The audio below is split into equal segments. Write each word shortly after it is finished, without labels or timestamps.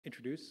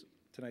introduce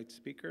tonight's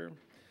speaker,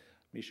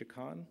 Misha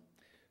Kahn,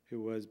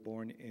 who was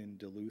born in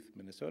Duluth,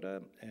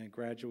 Minnesota, and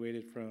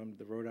graduated from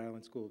the Rhode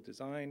Island School of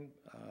Design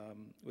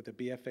with a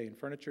BFA in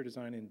furniture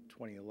design in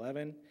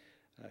 2011.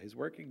 His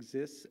work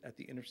exists at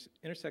the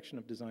intersection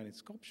of design and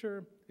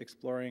sculpture,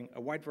 exploring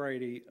a wide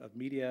variety of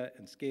media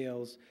and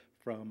scales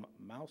from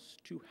mouse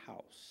to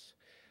house.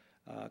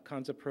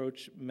 Kahn's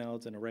approach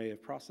melds an array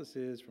of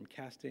processes from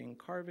casting,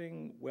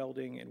 carving,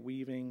 welding, and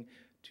weaving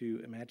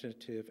to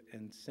imaginative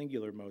and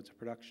singular modes of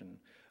production.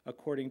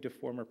 According to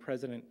former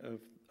president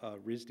of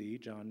RISD,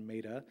 John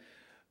Maeda,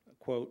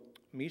 quote,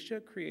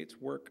 Misha creates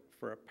work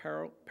for a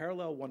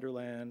parallel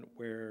wonderland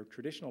where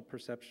traditional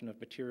perception of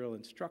material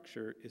and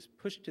structure is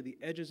pushed to the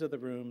edges of the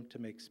room to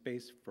make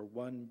space for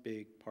one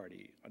big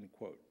party,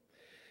 unquote.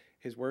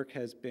 His work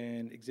has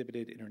been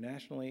exhibited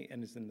internationally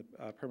and is in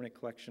the permanent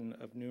collection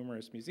of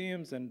numerous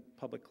museums and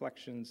public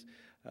collections,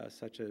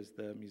 such as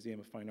the Museum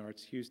of Fine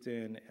Arts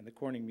Houston and the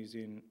Corning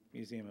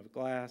Museum of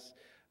Glass.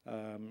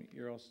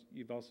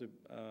 You've also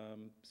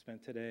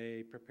spent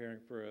today preparing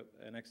for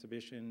an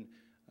exhibition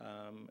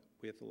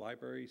with the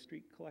Library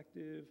Street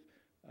Collective.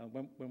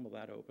 When will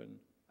that open?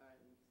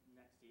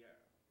 Next year.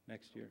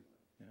 Next year,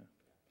 yeah.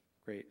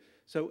 Great.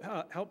 So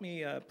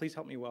please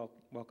help me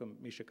welcome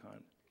Misha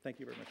Kahn. Thank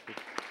you very much.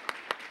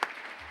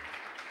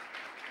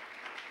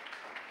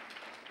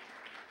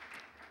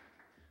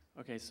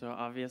 Okay, so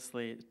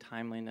obviously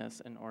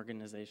timeliness and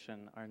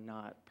organization are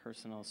not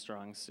personal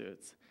strong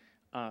suits.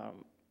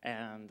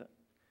 And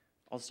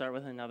I'll start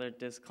with another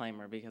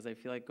disclaimer because I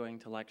feel like going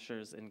to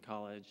lectures in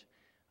college,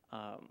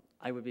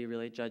 I would be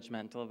really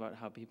judgmental about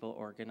how people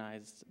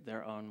organized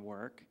their own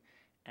work.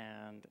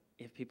 And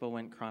if people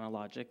went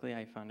chronologically,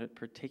 I found it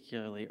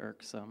particularly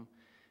irksome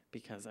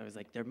because I was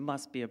like, there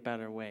must be a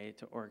better way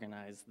to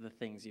organize the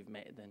things you've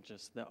made than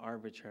just the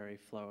arbitrary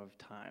flow of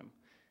time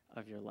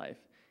of your life.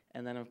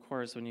 And then, of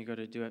course, when you go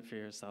to do it for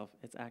yourself,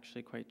 it's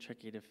actually quite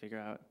tricky to figure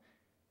out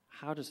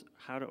how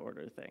to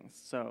order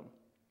things. So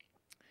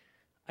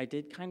I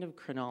did kind of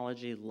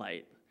chronology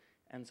light.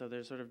 And so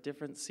there's sort of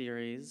different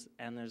series,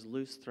 and there's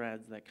loose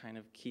threads that kind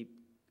of keep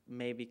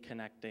maybe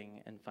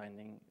connecting and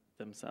finding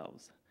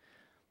themselves.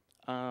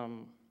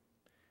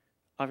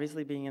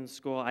 Obviously, being in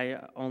school,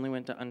 I only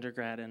went to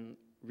undergrad and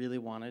really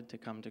wanted to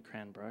come to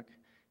Cranbrook,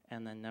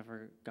 and then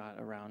never got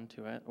around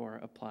to it or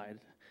applied.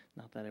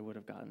 Not that I would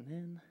have gotten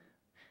in.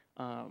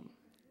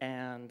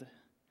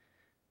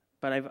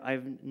 But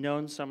I've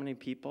known so many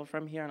people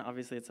from here, and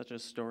obviously it's such a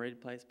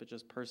storied place, but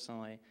just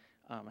personally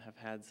have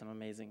had some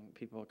amazing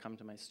people come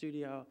to my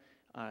studio,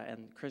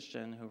 and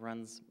Christian, who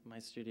runs my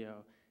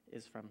studio,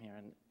 is from here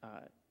and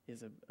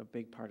is a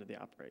big part of the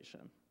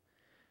operation.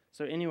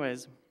 So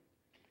anyways,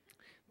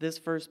 this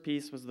first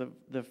piece was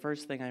the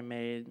first thing I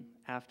made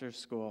after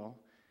school.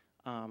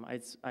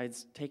 I'd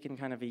taken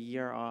kind of a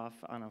year off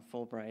on a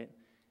Fulbright,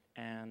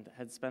 and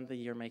had spent the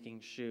year making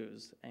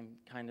shoes and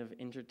kind of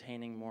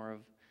entertaining more of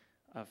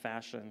a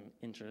fashion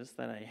interest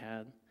that I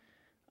had.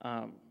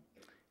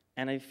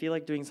 And I feel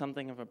like doing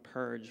something of a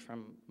purge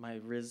from my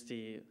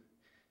RISD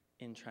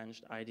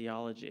entrenched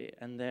ideology.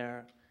 And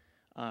there,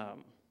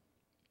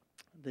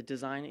 the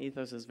design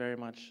ethos is very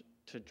much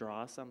to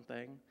draw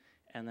something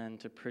and then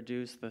to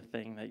produce the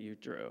thing that you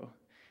drew.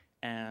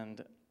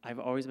 And I've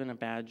always been a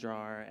bad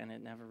drawer, and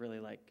it never really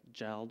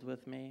gelled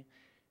with me.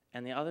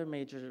 And the other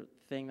major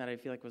thing that I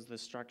feel like was the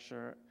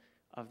structure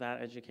of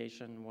that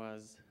education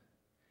was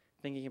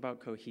thinking about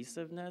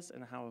cohesiveness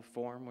and how a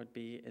form would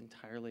be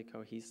entirely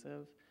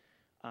cohesive.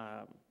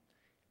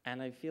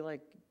 And I feel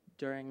like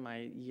during my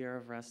year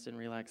of rest and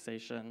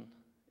relaxation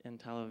in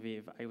Tel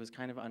Aviv, I was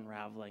kind of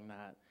unraveling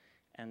that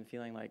and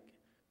feeling like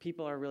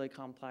people are really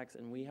complex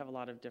and we have a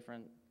lot of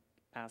different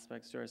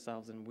aspects to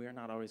ourselves and we're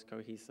not always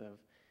cohesive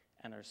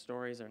and our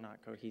stories are not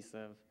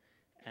cohesive.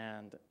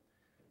 And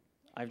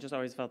I've just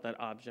always felt that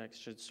objects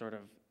should sort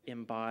of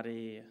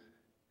embody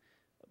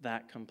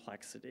that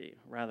complexity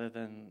rather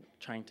than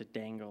trying to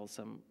dangle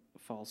some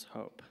false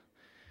hope.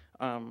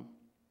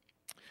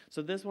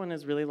 So this one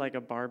is really like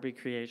a Barbie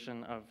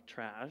creation of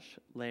trash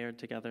layered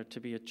together to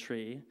be a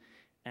tree.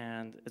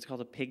 And it's called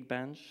a pig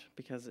bench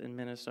because in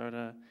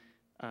Minnesota,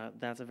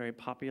 that's a very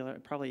popular,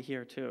 probably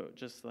here too,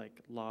 just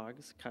like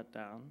logs cut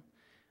down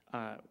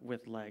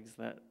with legs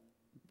that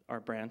are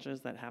branches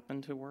that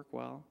happen to work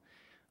well.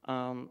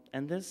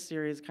 And this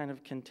series kind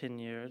of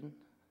continued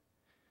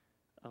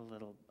a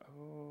little.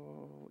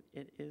 Oh,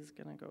 it is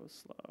gonna go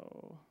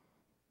slow.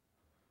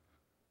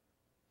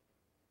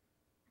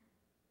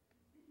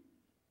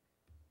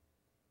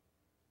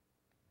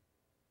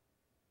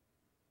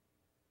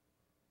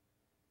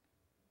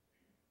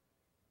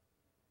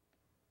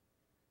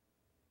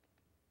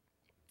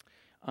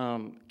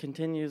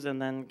 Continues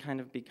and then kind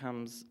of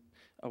becomes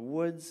a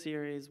wood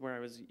series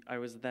where I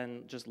was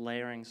then just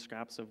layering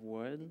scraps of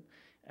wood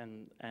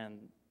and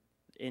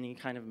any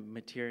kind of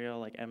material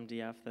like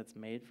MDF that's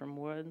made from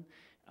wood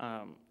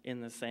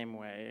in the same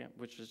way,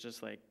 which is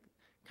just like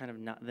kind of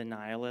the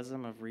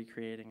nihilism of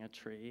recreating a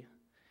tree.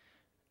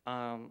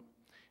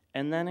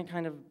 And then it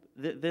kind of,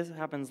 this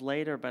happens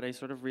later, but I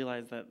sort of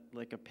realized that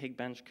like a pig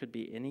bench could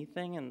be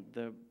anything, and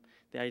the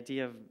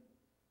idea of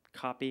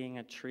copying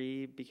a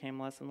tree became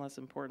less and less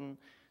important.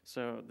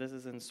 So this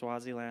is in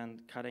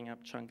Swaziland, cutting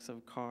up chunks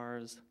of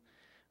cars.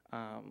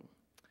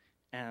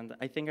 And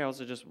I think I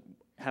also just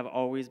have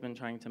always been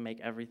trying to make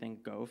everything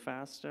go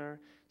faster.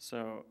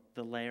 So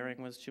the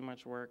layering was too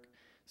much work.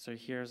 So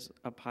here's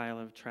a pile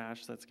of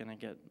trash that's gonna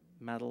get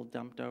metal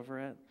dumped over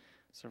it.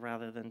 So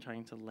rather than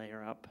trying to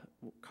layer up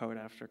coat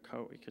after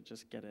coat, we could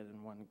just get it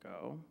in one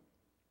go.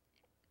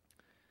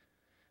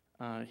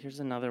 Here's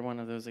another one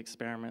of those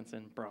experiments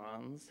in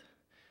bronze,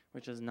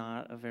 which is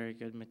not a very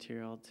good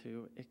material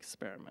to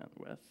experiment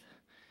with.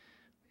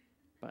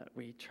 But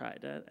we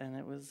tried it, and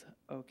it was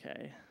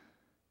okay.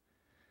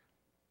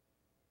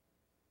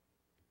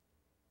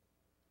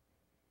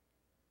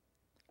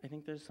 I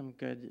think there's some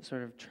good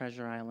sort of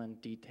Treasure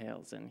Island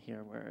details in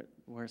here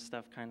where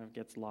stuff kind of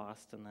gets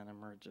lost and then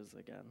emerges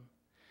again.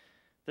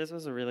 This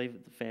was a really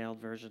failed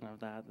version of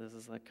that. This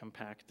is a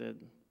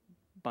compacted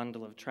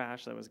bundle of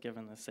trash that was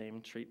given the same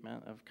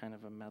treatment of kind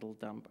of a metal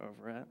dump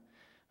over it.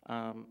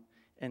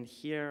 And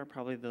here,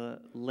 probably the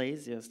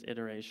laziest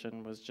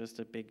iteration was just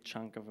a big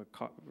chunk of a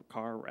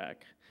car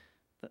wreck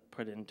that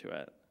put into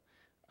it.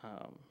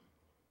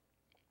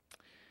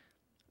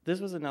 This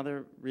was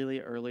another really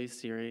early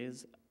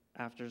series.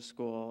 After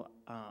school,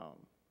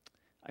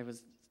 I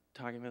was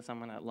talking to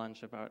someone at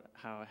lunch about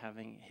how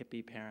having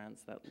hippie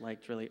parents that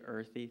liked really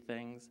earthy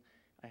things,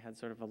 I had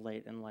sort of a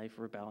late in life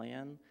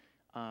rebellion,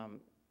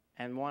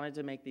 and wanted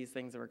to make these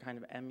things that were kind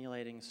of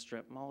emulating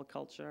strip mall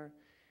culture.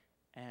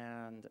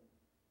 And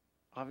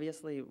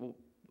obviously,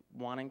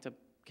 wanting to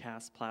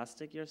cast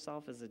plastic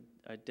yourself is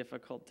a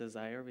difficult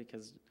desire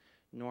because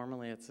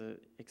normally it's an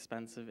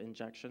expensive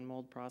injection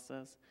mold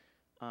process.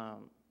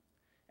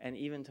 And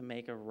even to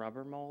make a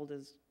rubber mold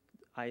is,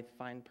 I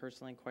find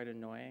personally quite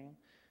annoying.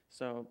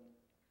 So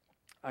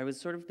I was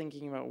sort of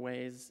thinking about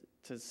ways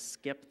to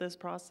skip this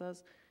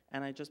process,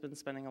 and I'd just been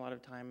spending a lot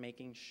of time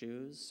making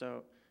shoes,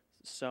 so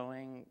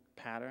sewing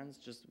patterns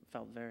just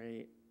felt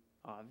very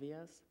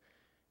obvious.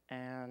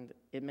 And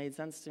it made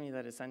sense to me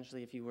that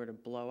essentially if you were to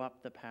blow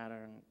up the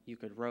pattern, you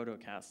could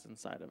rotocast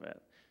inside of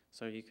it.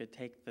 So you could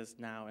take this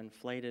now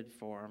inflated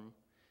form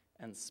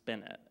and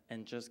spin it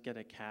and just get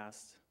a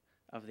cast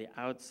of the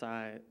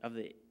outside of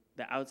the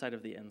outside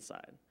of the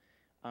inside.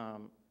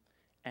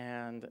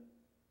 And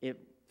it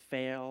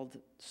failed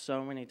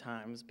so many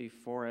times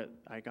before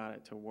I got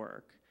it to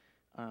work.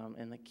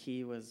 And the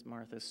key was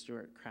Martha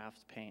Stewart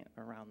craft paint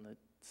around the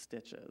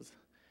stitches.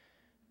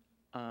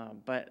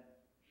 But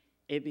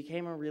it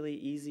became a really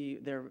easy,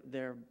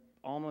 they're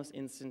almost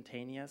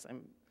instantaneous,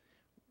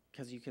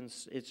 because you can,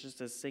 it's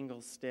just a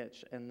single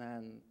stitch, and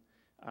then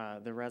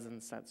the resin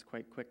sets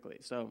quite quickly.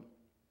 So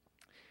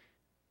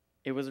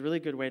it was a really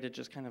good way to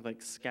just kind of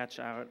like sketch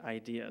out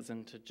ideas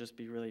and to just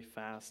be really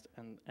fast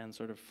and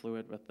sort of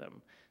fluid with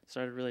them.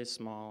 Started really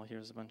small,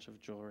 here's a bunch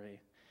of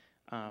jewelry.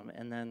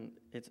 And then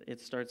it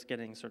starts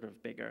getting sort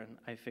of bigger, and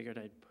I figured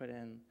I'd put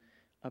in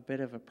a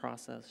bit of a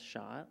process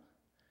shot,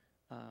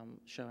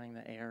 showing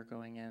the air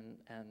going in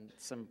and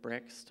some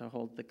bricks to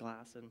hold the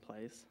glass in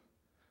place.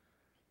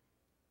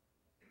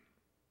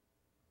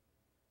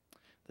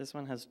 This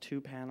one has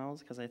 2 panels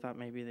because I thought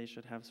maybe they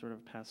should have sort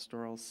of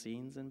pastoral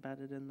scenes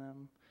embedded in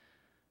them.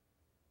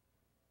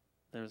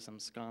 There's some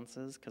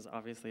sconces because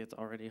obviously it's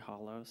already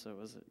hollow, so it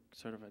was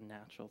sort of a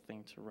natural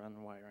thing to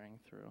run wiring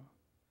through.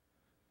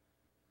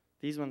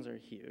 These ones are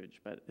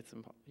huge, but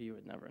you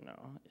would never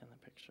know in the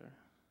picture.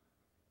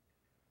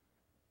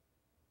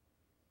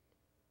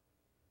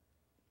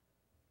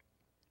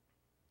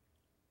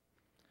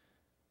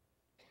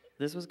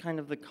 This was kind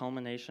of the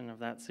culmination of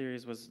that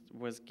series,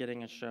 was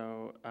getting a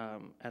show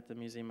at the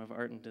Museum of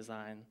Art and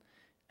Design,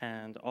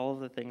 and all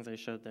of the things I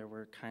showed there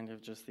were kind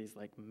of just these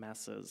like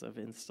messes of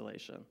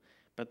installation.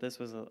 But this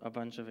was a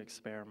bunch of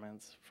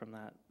experiments from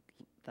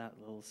that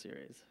little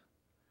series.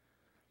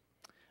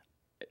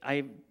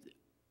 I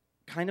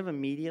kind of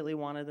immediately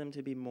wanted them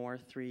to be more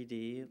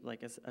 3D.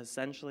 Like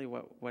essentially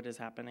what is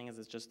happening is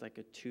it's just like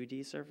a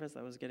 2D surface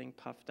that was getting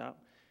puffed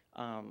up.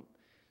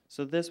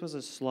 So this was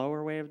a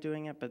slower way of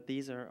doing it, but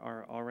these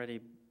are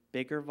already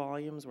bigger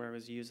volumes where I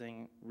was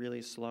using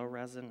really slow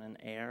resin and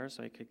air,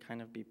 so I could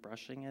kind of be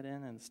brushing it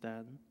in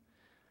instead.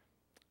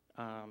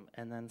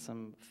 And then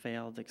some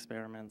failed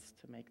experiments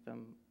to make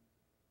them,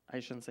 I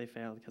shouldn't say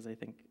failed because I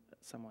think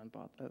someone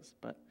bought this,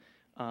 but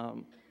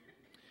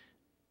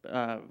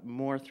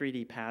more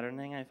 3D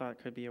patterning I thought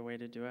could be a way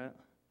to do it.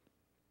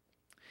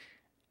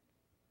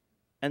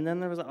 And then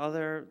there was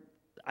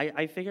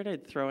I figured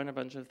I'd throw in a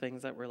bunch of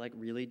things that were like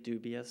really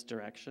dubious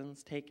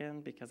directions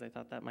taken because I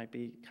thought that might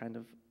be kind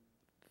of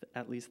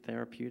at least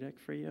therapeutic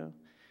for you.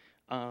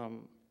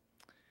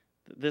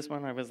 This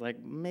one I was like,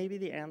 maybe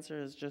the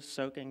answer is just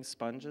soaking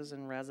sponges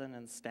in resin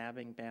and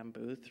stabbing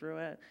bamboo through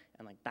it,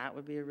 and like that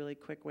would be a really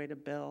quick way to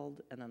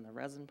build, and then the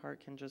resin part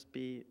can just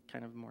be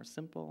kind of more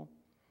simple.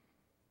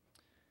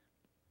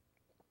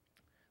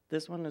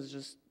 This one is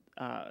just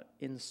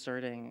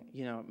inserting,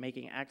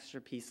 making extra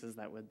pieces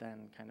that would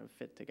then kind of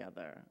fit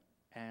together.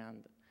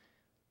 And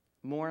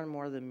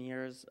more the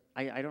mirrors,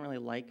 I don't really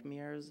like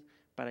mirrors,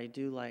 but I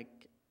do like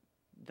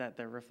that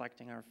they're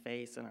reflecting our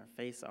face, and our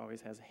face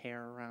always has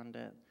hair around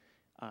it.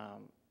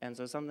 And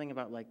so something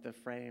about like the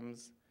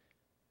frames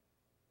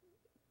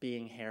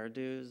being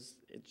hairdos,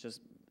 it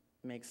just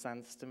makes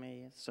sense to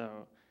me.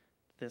 So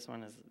this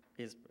one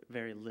is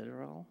very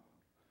literal.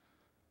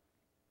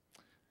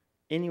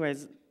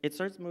 Anyways, it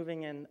starts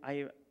moving in,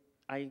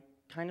 I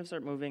kind of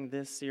start moving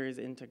this series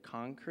into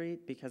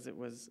concrete because it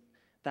was,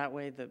 that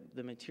way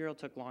the material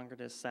took longer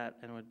to set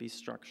and would be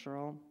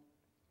structural.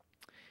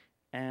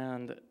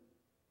 And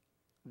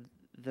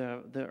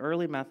the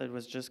early method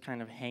was just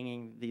kind of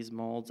hanging these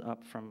molds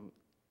up from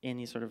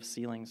any sort of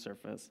ceiling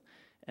surface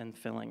and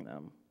filling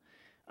them.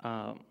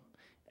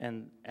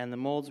 And the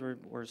molds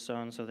were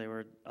sewn, so they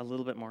were a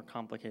little bit more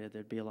complicated.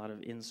 There'd be a lot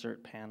of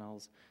insert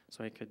panels,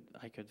 so I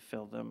could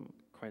fill them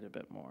quite a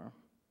bit more.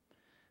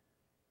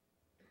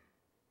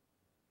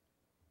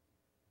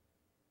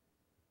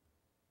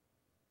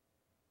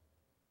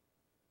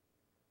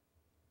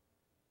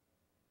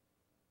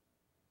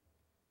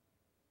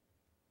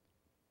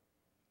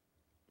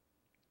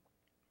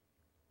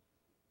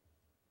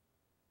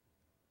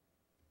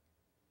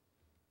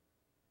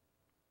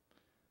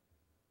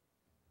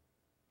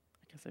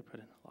 I guess I put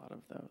in a lot of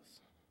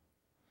those.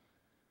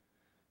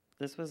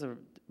 This was a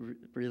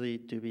really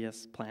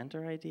dubious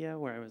planter idea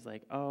where I was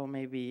like, oh,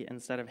 maybe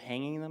instead of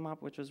hanging them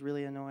up, which was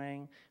really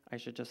annoying, I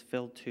should just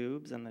fill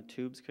tubes, and the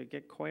tubes could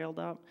get coiled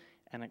up,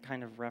 and it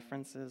kind of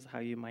references how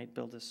you might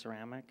build a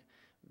ceramic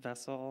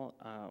vessel,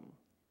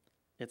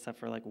 except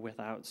for like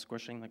without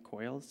squishing the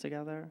coils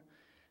together.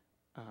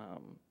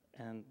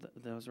 And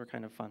those were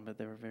kind of fun, but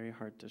they were very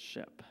hard to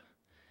ship.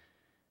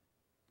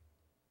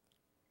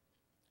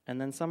 And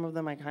then some of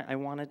them, I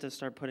wanted to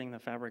start putting the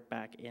fabric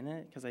back in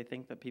it because I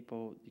think that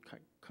people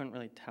couldn't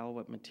really tell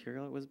what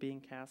material it was being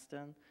cast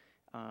in.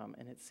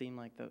 And it seemed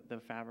like the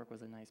fabric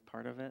was a nice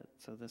part of it.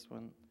 So this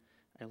one,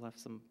 I left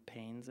some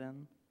panes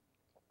in.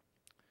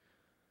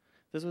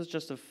 This was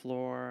just a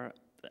floor.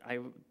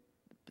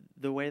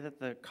 The way that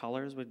the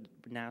colors would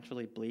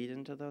naturally bleed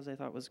into those, I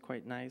thought was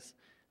quite nice.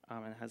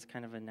 It has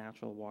kind of a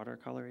natural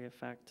watercolory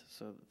effect.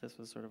 So this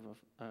was sort of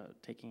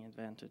taking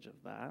advantage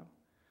of that.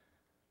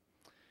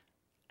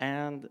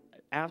 And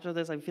after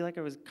this, I feel like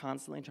I was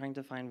constantly trying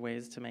to find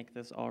ways to make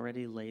this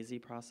already lazy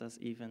process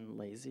even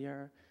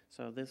lazier.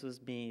 So this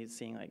was me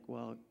seeing like,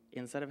 well,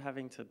 instead of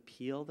having to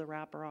peel the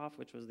wrapper off,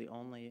 which was the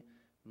only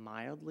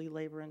mildly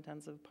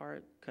labor-intensive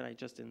part, could I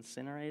just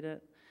incinerate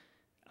it?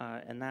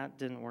 And that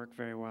didn't work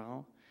very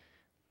well.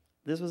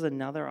 This was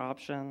another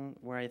option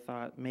where I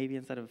thought maybe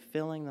instead of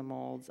filling the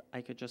molds,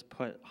 I could just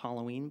put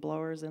Halloween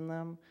blowers in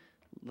them,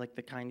 like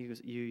the kind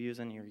you use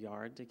in your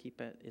yard to keep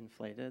it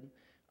inflated.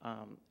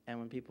 And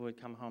when people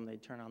would come home,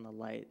 they'd turn on the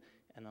light,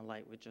 and the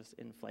light would just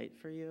inflate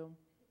for you.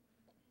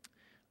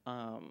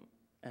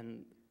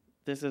 And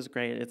this is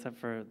great, except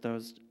for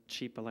those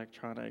cheap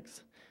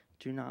electronics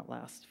do not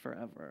last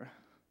forever.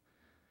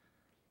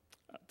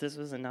 This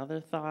was another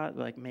thought,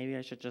 like maybe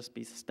I should just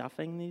be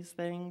stuffing these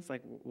things.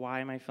 Like,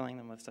 why am I filling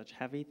them with such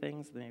heavy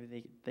things?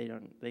 Maybe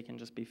they can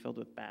just be filled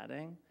with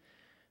batting.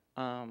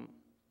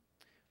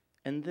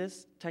 And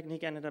this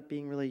technique ended up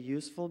being really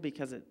useful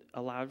because it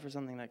allowed for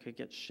something that could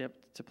get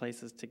shipped to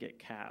places to get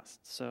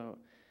cast. So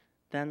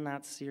then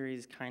that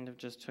series kind of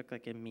just took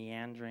like a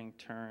meandering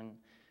turn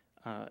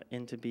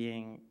into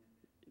being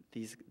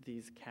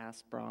these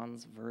cast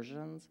bronze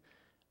versions.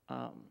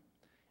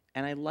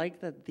 And I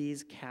like that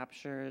these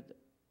captured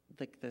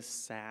like the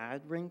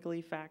sad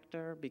wrinkly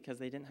factor because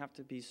they didn't have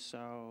to be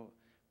so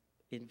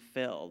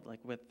infilled. Like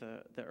with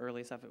the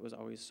early stuff, it was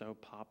always so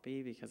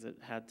poppy because it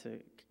had to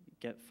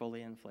get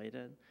fully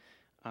inflated.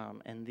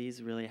 And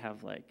these really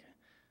have like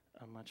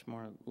a much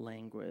more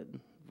languid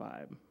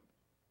vibe.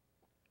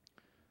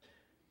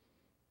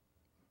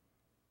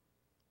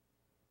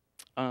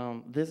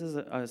 This is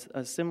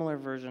a similar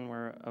version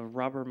where a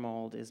rubber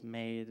mold is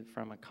made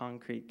from a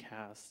concrete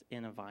cast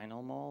in a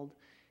vinyl mold.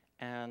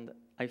 And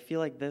I feel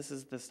like this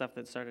is the stuff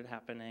that started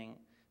happening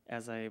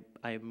as I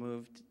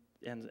moved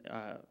and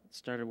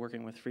started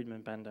working with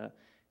Friedman Benda.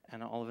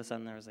 And all of a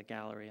sudden there was a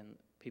gallery and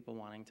people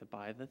wanting to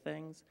buy the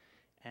things.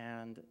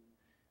 And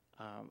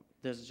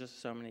there's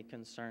just so many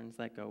concerns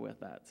that go with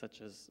that,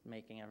 such as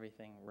making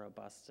everything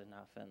robust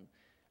enough. And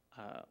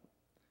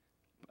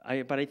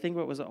but I think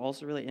what was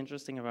also really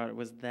interesting about it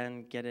was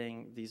then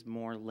getting these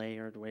more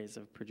layered ways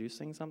of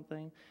producing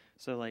something.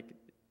 So like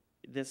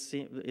this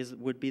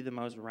would be the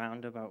most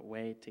roundabout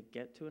way to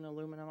get to an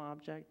aluminum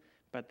object,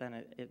 but then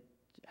it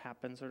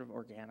happens sort of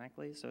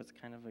organically, so it's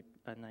kind of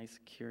a nice,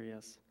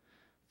 curious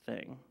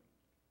thing.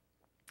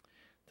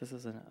 This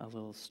is a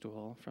little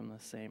stool from the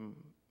same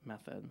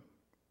method.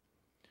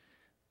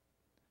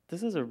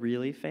 This is a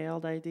really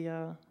failed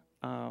idea.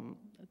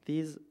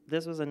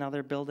 This was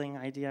another building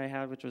idea I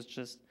had, which was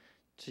just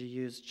to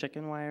use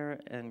chicken wire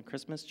and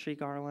Christmas tree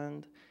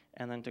garland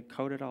and then to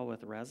coat it all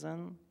with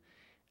resin.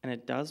 And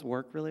it does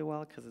work really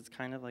well because it's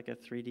kind of like a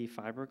 3D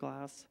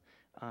fiberglass,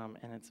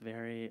 and it's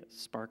very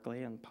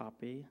sparkly and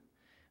poppy,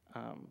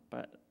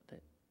 but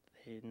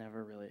they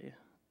never really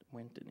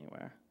went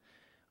anywhere.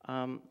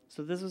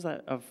 So this was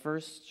a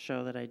first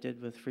show that I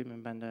did with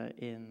Freeman Benda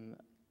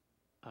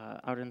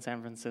out in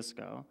San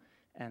Francisco,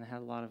 and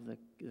had a lot of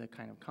the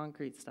kind of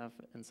concrete stuff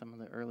and some of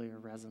the earlier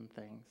resin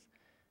things.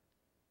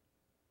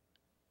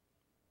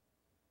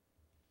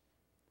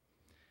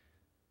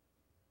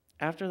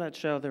 After that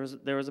show,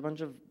 there was a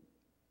bunch of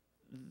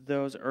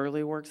those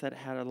early works that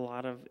had a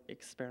lot of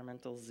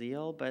experimental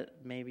zeal, but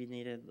maybe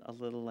needed a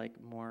little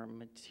like more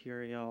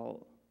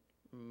material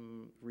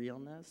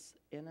realness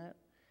in it.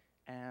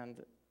 And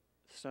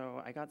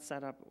so I got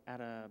set up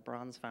at a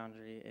bronze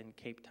foundry in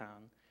Cape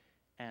Town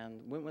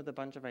and went with a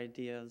bunch of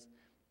ideas.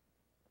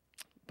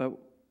 But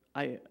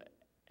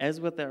as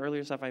with the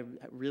earlier stuff, I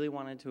really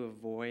wanted to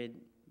avoid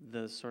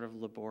the sort of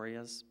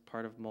laborious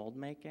part of mold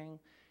making.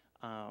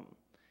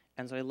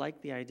 And so I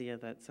liked the idea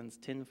that since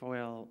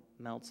tinfoil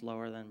melts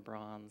lower than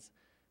bronze,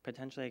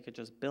 potentially I could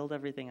just build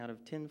everything out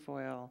of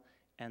tinfoil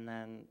and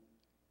then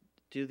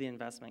do the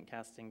investment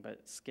casting,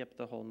 but skip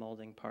the whole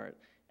molding part,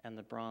 and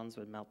the bronze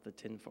would melt the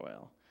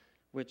tinfoil,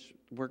 which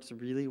works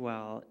really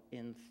well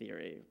in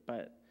theory,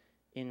 but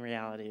in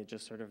reality it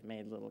just sort of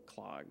made little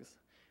clogs.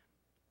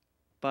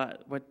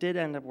 But what did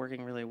end up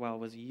working really well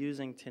was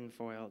using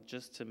tinfoil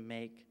just to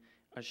make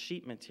a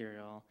sheet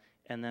material,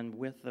 and then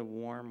with the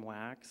warm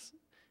wax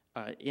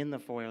in the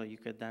foil, you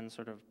could then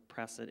sort of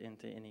press it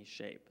into any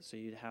shape. So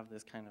you'd have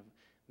this kind of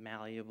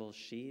malleable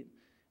sheet,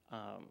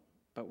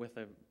 but with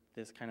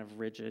this kind of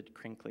rigid,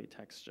 crinkly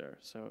texture.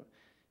 So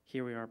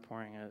here we are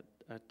pouring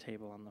a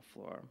table on the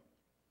floor.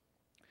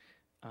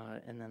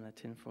 And then the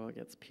tinfoil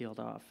gets peeled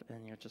off,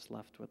 and you're just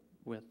left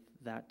with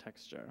that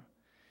texture.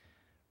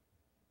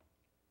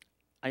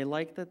 I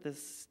like that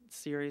this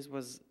series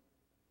was,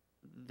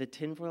 the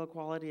tinfoil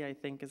quality I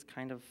think is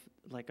kind of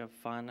like a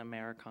fun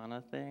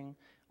Americana thing.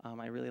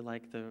 I really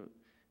like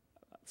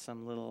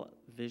some little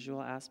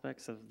visual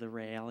aspects of the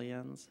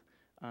Raelians,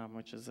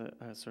 which is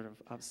a sort of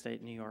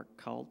upstate New York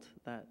cult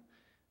that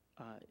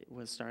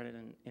was started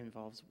and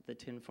involves the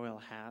tinfoil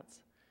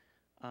hats.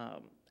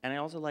 And I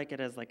also like it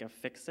as like a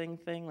fixing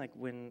thing, like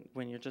when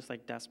you're just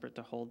like desperate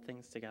to hold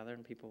things together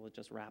and people will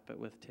just wrap it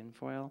with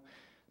tinfoil.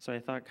 So I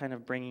thought kind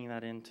of bringing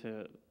that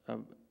into a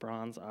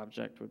bronze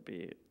object would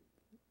be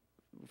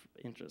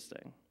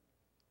interesting.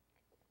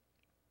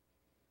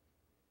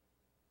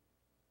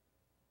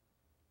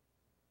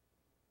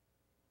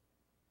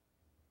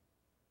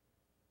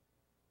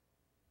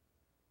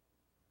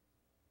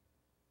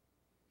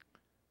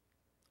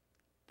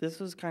 This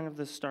was kind of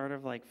the start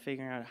of like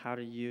figuring out how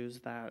to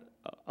use that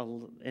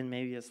in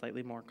maybe a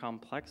slightly more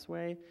complex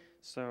way.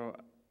 So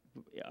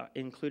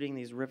including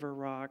these river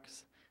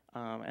rocks,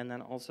 and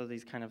then also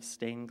these kind of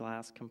stained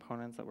glass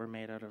components that were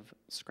made out of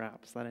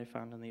scraps that I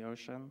found in the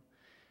ocean.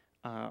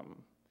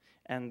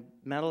 And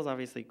metal is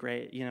obviously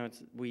great. You know,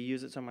 we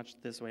use it so much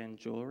this way in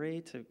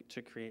jewelry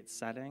to create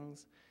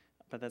settings,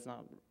 but that's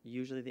not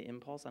usually the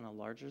impulse on a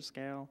larger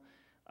scale.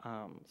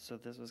 So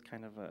this was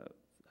kind of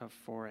a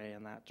foray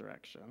in that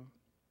direction.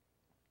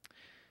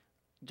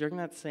 During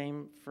that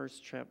same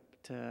first trip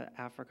to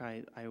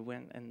Africa, I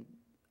went and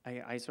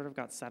I sort of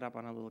got set up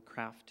on a little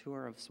craft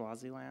tour of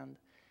Swaziland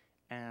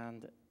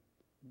and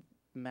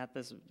met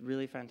this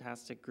really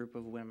fantastic group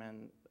of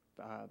women,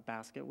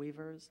 basket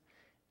weavers.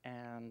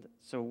 And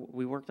so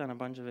we worked on a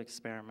bunch of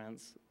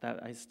experiments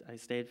that I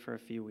stayed for a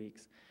few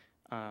weeks.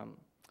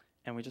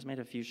 And we just made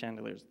a few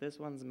chandeliers. This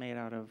one's made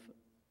out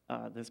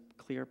of this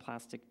clear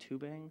plastic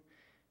tubing.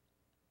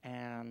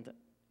 And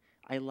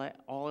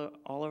all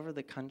over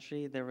the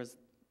country, there was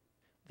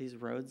these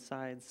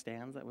roadside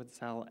stands that would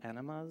sell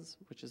enemas,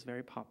 which is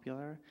very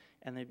popular.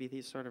 And there'd be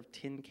these sort of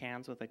tin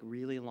cans with like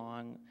really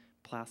long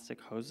plastic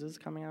hoses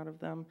coming out of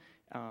them,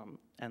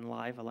 and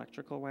live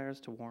electrical wires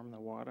to warm the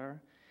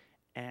water.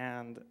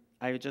 And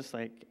I just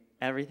like,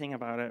 everything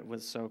about it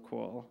was so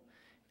cool.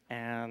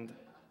 And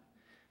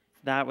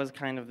that was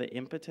kind of the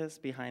impetus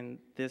behind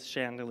this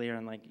chandelier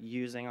and like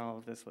using all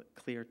of this like,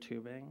 clear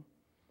tubing.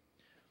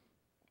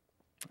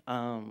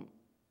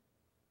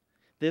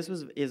 This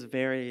is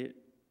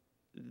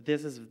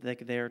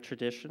like their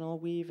traditional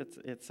weave.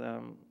 It's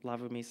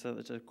lavumisa,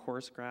 which is a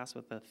coarse grass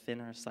with a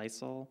thinner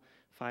sisal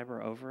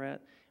fiber over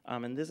it.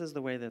 And this is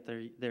the way that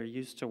they're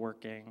used to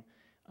working.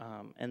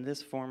 And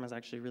this form is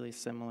actually really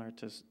similar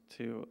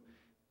to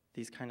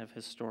these kind of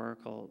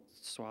historical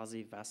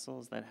Swazi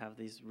vessels that have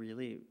these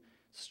really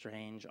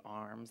strange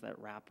arms that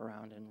wrap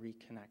around and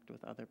reconnect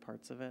with other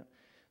parts of it.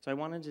 So I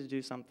wanted to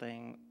do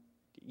something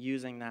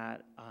using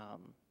that,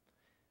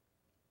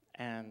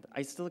 and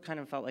I still kind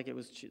of felt like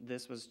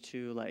this was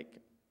too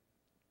like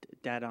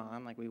dead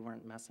on, like we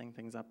weren't messing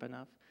things up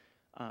enough.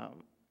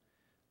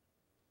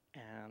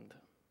 And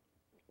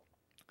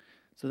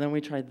so then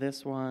we tried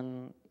this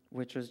one,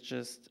 which was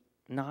just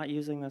not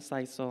using the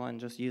sisal and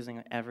just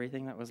using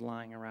everything that was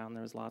lying around.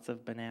 There was lots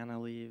of banana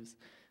leaves,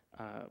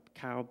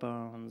 cow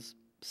bones,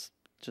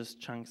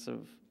 just chunks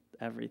of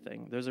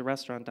everything. There's a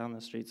restaurant down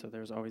the street, so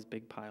there's always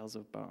big piles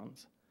of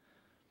bones.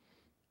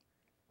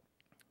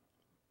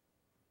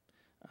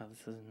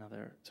 This is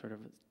another sort of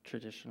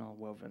traditional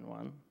woven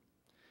one.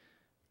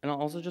 And I'll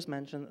also just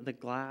mention that the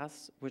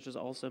glass, which is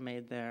also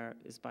made there,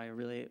 is by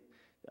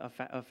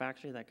a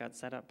factory that got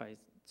set up by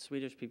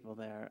Swedish people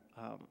there,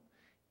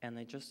 and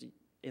they just,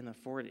 in the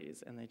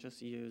 40s, and they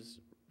just use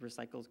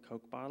recycled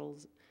Coke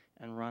bottles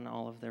and run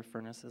all of their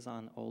furnaces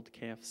on old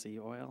KFC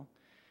oil.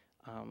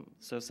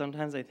 So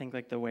sometimes I think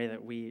like the way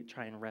that we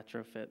try and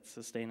retrofit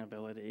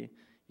sustainability,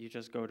 you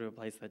just go to a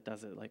place that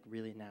does it like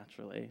really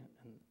naturally,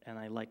 and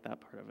I like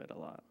that part of it a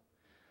lot.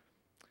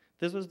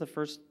 This was the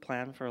first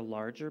plan for a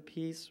larger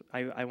piece.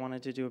 I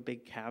wanted to do a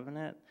big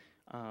cabinet.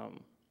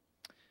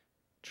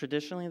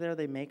 Traditionally there,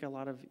 they make a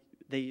lot of,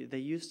 they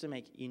used to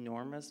make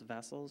enormous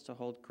vessels to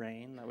hold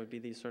grain. That would be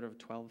these sort of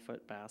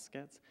 12-foot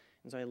baskets.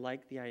 And so I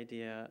like the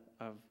idea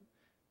of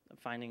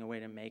finding a way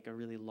to make a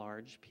really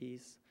large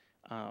piece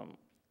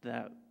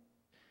that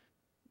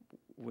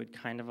would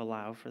kind of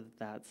allow for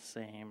that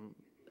same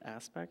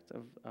aspect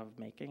of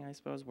making, I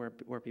suppose,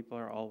 where people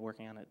are all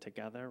working on it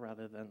together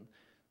rather than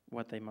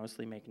what they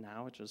mostly make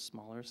now, which is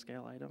smaller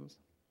scale items.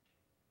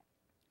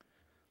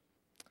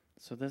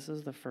 So this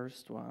is the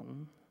first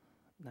one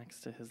next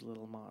to his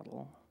little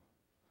model.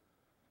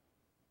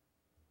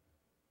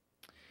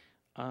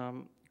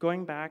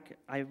 Going back,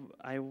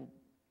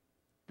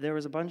 there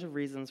was a bunch of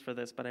reasons for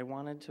this, but I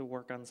wanted to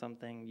work on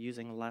something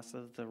using less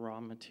of the raw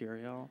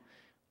material.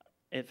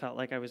 It felt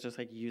like I was just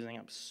like using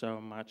up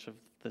so much of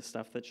the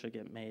stuff that should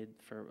get made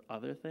for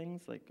other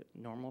things, like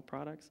normal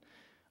products,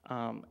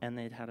 and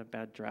they'd had a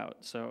bad drought.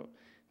 So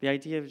the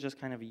idea of just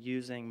kind of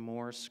using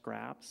more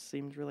scraps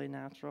seemed really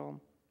natural.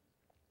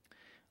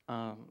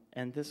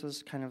 And this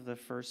was kind of the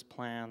first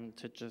plan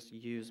to just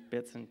use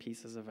bits and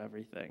pieces of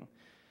everything.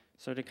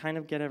 So to kind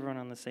of get everyone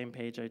on the same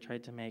page, I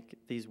tried to make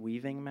these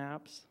weaving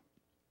maps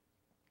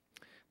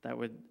that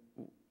would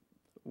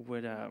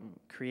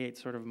create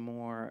sort of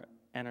more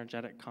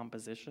energetic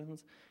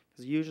compositions.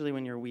 Because usually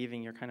when you're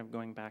weaving, you're kind of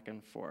going back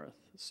and forth.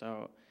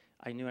 So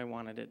I knew I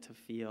wanted it to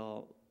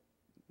feel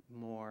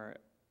more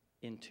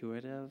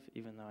intuitive,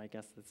 even though I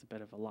guess that's a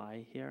bit of a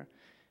lie here,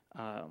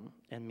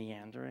 and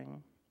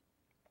meandering.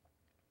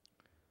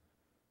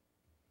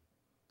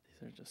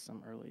 These are just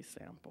some early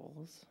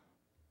samples.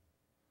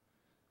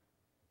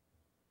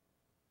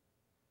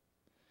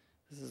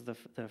 This is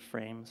the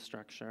frame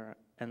structure.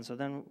 And so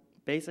then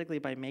basically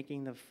by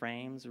making the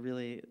frames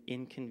really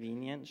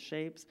inconvenient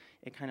shapes,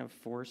 it kind of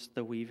forced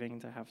the weaving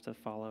to have to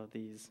follow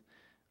these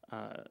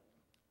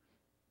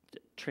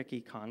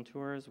tricky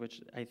contours,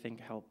 which I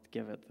think helped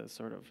give it the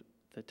sort of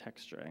the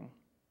texturing.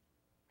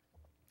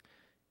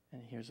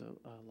 And here's a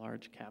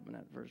large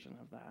cabinet version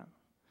of that.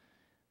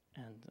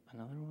 And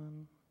another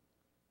one,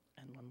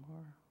 and one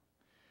more.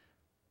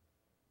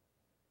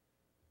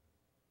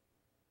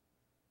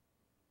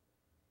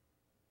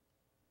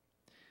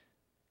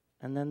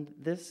 And then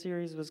this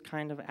series was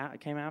kind of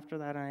came after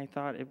that, and I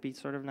thought it'd be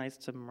sort of nice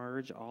to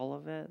merge all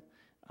of it.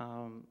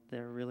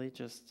 They're really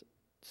just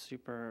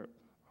super,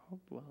 oh,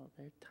 well,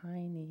 they're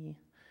tiny.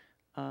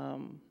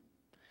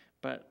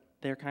 But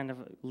they're kind of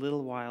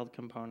little wild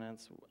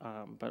components,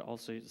 but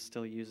also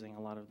still using a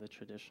lot of the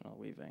traditional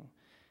weaving.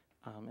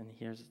 And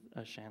here's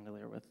a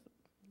chandelier with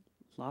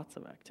lots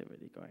of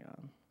activity going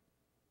on.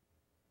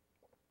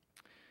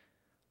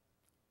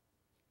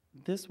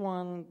 This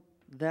one,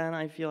 then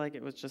I feel like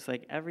it was just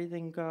like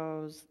everything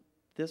goes.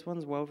 This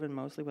one's woven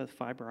mostly with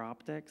fiber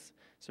optics.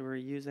 So we're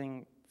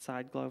using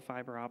side glow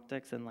fiber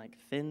optics and like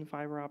thin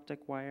fiber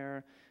optic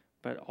wire,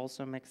 but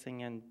also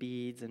mixing in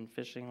beads and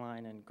fishing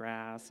line and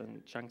grass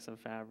and chunks of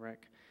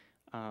fabric.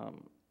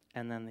 And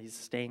then these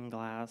stained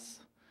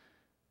glass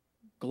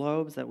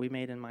globes that we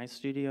made in my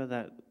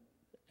studio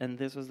and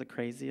this was the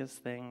craziest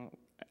thing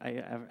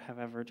I have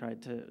ever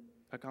tried to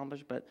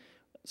accomplish, but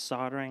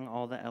soldering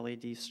all the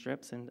LED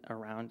strips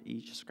around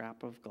each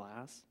scrap of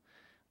glass,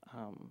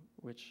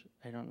 which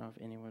I don't know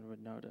if anyone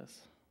would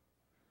notice.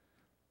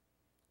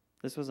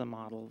 This was a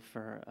model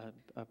for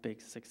a big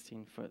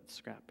 16-foot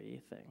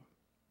scrappy thing.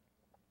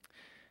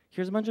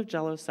 Here's a bunch of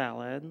Jell-O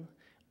salad.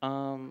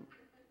 I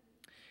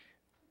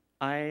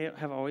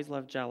have always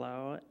loved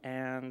Jell-O,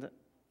 and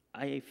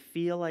I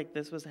feel like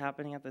this was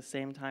happening at the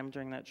same time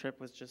during that trip,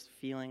 was just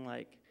feeling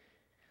like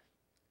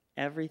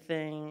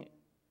everything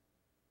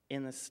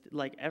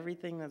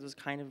everything that was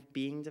kind of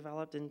being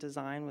developed in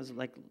design was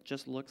like,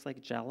 just looks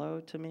like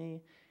Jell-O to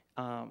me.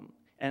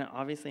 And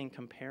obviously in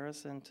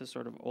comparison to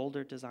sort of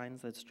older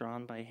designs that's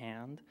drawn by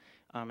hand,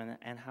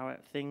 and how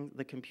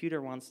the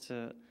computer wants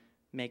to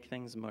make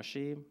things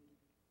mushy.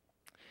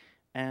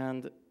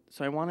 And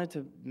so I wanted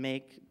to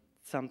make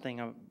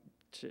something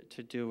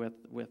to do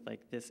with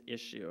like this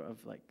issue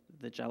of like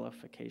the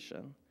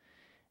Jell-O-fication.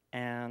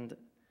 And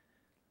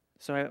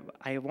so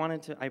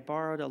I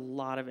borrowed a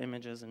lot of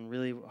images and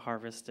really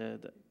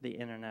harvested the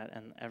internet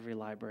and every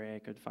library I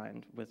could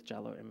find with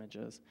Jell-O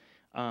images.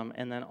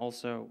 And then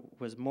also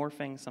was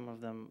morphing some of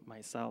them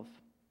myself.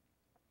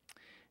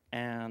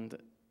 And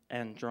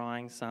and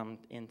drawing some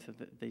into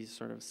these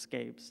sort of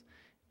scapes,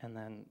 and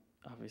then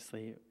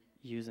obviously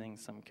using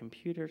some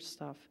computer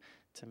stuff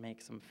to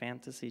make some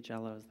fantasy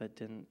jellos that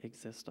didn't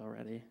exist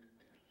already.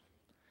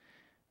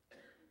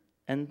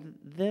 And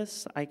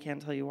this, I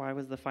can't tell you why,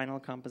 was the final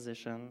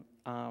composition,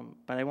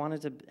 but I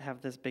wanted to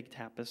have this big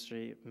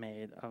tapestry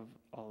made of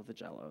all of the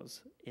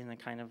jellos in a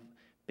kind of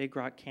big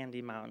rock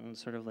candy mountain,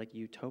 sort of like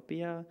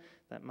utopia,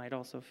 that might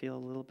also feel a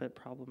little bit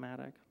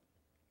problematic.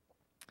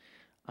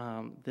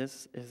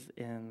 This is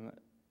in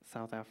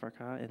South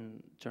Africa,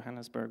 in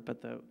Johannesburg,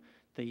 but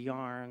the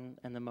yarn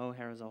and the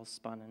mohair is all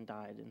spun and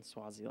dyed in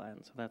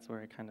Swaziland, so that's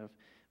where I kind of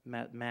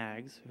met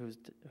Mags,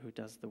 who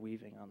does the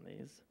weaving on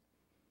these.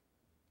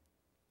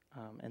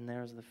 And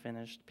there's the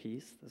finished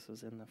piece. This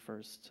was in the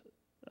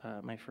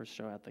my first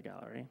show at the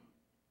gallery.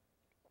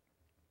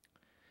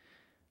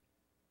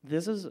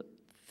 This is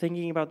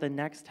thinking about the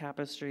next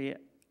tapestry.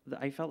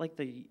 I felt like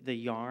the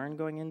yarn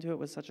going into it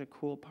was such a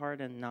cool part,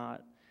 and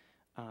not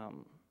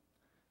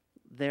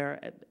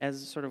there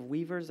as sort of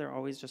weavers. They're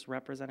always just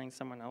representing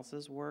someone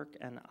else's work,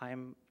 and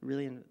I'm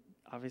really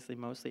obviously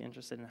mostly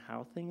interested in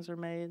how things are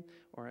made,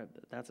 or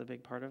that's a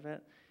big part of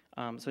it.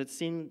 So it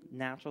seemed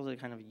natural to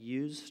kind of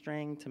use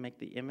string to make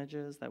the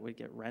images that would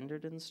get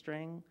rendered in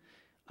string,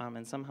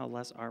 and somehow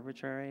less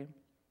arbitrary.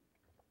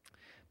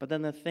 But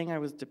then the thing I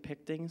was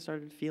depicting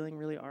started feeling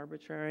really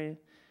arbitrary.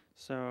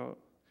 So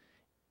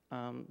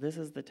this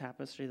is the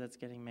tapestry that's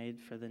getting made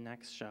for the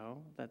next show,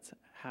 that's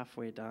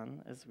halfway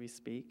done as we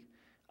speak,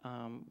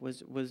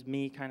 was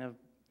me kind of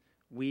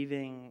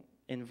weaving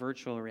in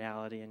virtual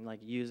reality and like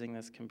using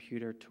this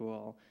computer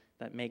tool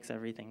that makes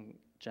everything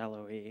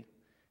jello-y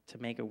to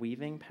make a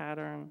weaving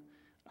pattern,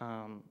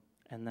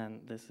 and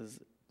then this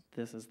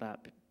is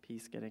that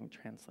piece getting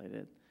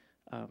translated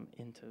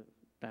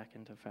back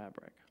into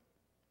fabric.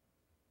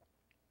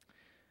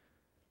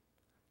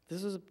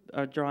 This is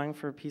a drawing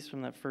for a piece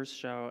from that first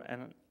show,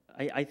 and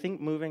I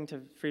think moving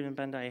to Friedman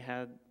Benda,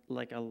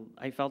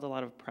 I felt a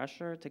lot of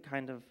pressure to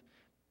kind of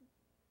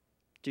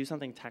do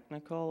something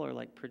technical or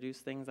like produce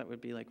things that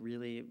would be like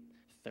really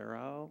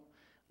thorough,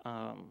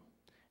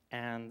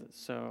 and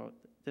so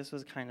this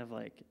was kind of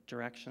like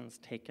directions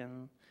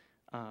taken.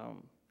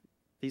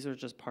 These are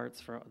just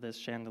parts for this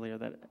chandelier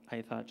that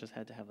I thought just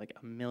had to have like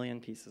a million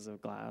pieces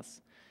of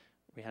glass.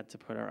 We had to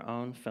put our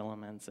own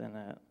filaments in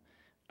it,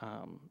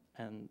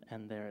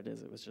 and there it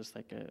is. It was just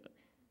like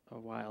a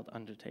wild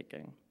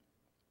undertaking.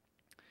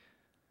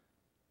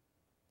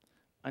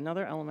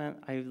 Another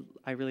element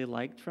I really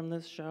liked from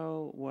this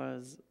show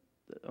was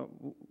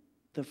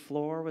the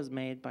floor was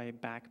made by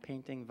back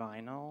painting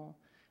vinyl,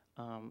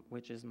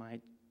 which is my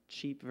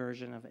cheap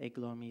version of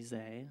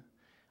Eglomise,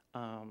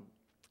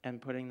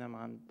 and putting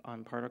them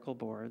on particle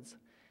boards.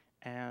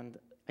 And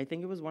I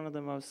think it was one of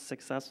the most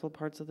successful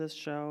parts of this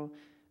show,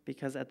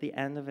 because at the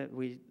end of it,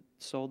 we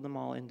sold them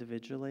all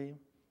individually,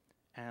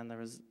 and there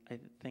was, I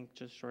think,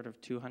 just short of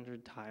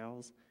 200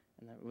 tiles,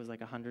 and it was like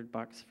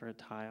 $100 for a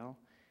tile.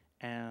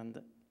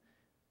 And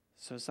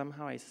so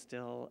somehow I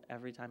still,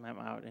 every time I'm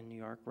out in New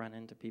York, run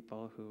into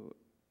people who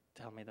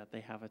tell me that they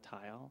have a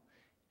tile.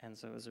 And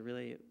so it was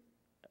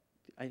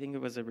I think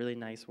it was a really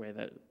nice way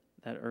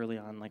that early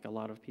on, like a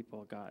lot of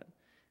people got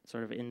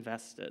sort of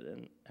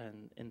invested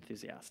and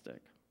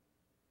enthusiastic.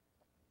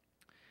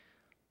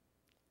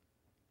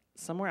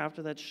 Somewhere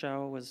after that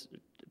show was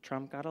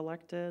Trump got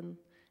elected,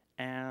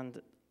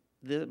 and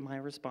my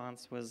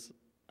response was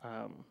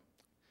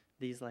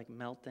these like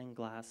melting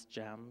glass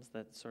gems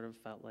that sort of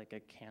felt like a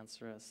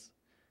cancerous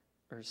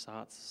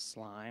ersatz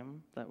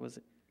slime that was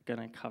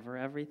gonna cover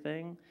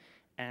everything.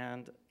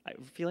 And I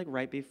feel like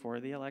right before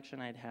the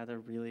election, I'd had a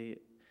really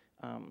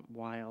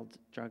wild,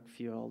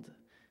 drug-fueled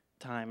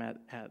time at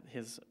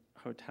his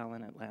hotel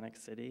in Atlantic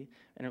City,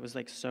 and it was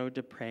like so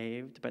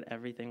depraved, but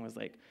everything was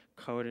like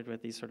coated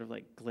with these sort of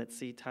like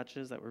glitzy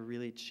touches that were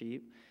really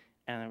cheap,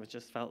 and it was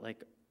just felt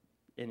like,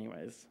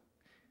 anyways.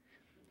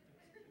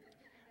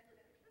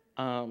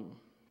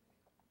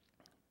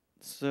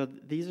 So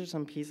these are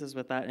some pieces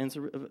with that, and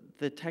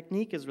the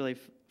technique is really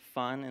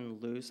fun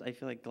and loose. I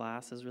feel like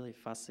glass is really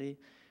fussy,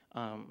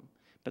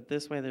 but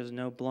this way there's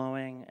no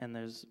blowing, and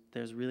there's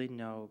really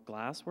no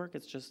glass work.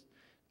 It's just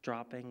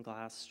dropping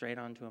glass straight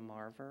onto a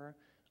marver,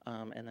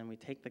 and then we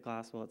take the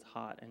glass while it's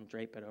hot and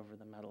drape it over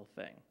the metal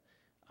thing.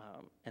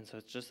 And so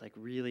it's just like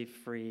really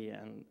free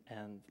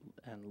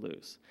and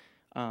loose.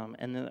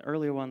 And the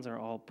earlier ones are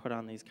all put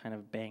on these kind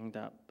of banged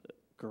up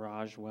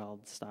garage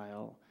weld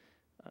style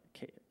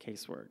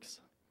caseworks.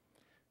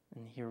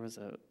 And here was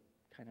a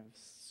kind of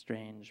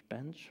strange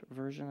bench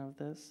version of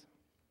this.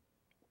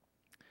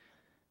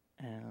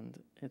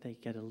 And they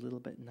get a little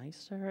bit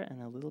nicer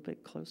and a little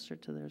bit closer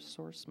to their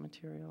source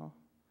material.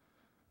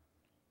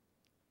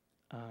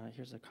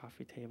 Here's a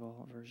coffee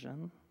table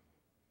version.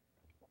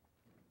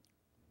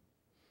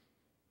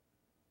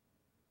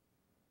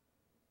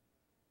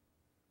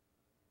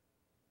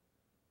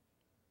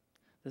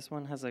 This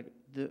one has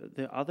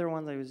the other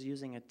ones I was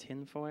using a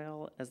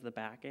tinfoil as the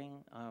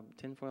backing.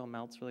 Tinfoil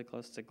melts really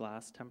close to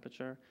glass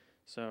temperature,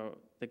 So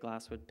the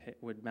glass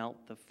would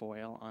melt the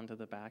foil onto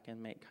the back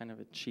and make kind of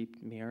a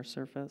cheap mirror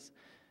surface.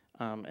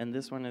 And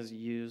this one is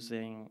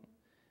using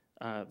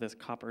this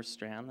copper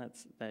strand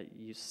that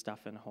you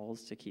stuff in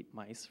holes to keep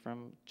mice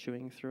from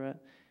chewing through it.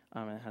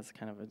 It has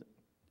kind of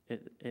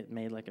it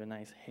made like a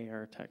nice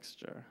hair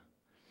texture.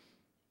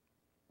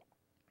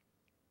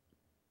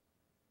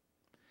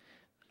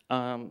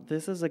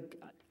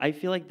 I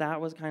feel like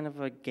that was kind of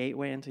a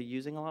gateway into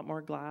using a lot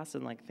more glass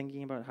and like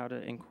thinking about how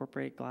to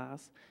incorporate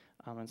glass.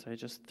 And so I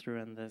just threw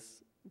in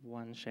this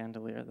one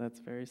chandelier that's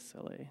very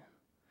silly.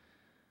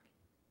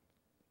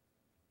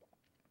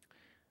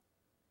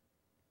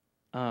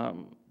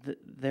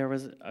 There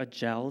was a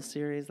gel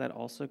series that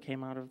also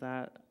came out of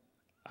that,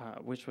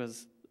 which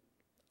was,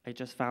 I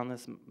just found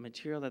this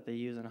material that they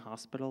use in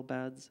hospital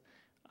beds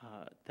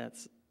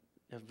that's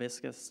a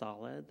viscous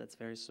solid that's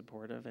very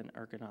supportive and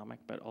ergonomic,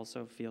 but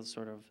also feels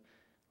sort of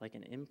like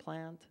an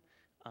implant.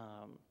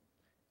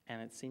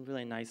 And it seemed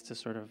really nice to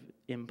sort of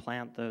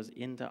implant those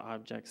into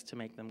objects to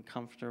make them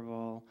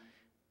comfortable,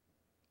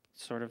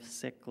 sort of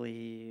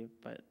sickly,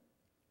 but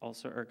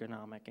also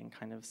ergonomic and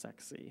kind of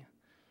sexy.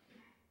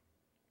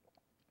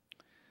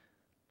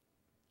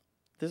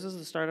 This was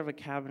the start of a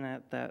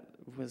cabinet that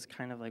was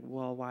kind of like,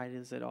 well, why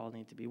does it all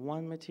need to be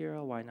one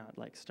material? Why not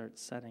like start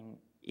setting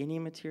any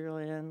material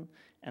in?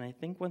 And I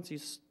think once you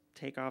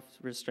take off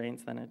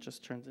restraints, then it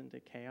just turns into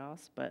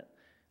chaos, but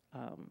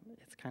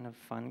it's kind of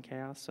fun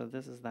chaos. So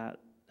this is that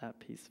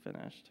piece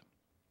finished.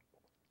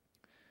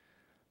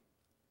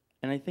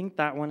 And I think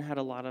that one had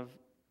a lot of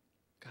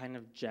kind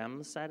of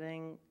gem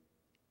setting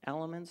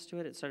elements to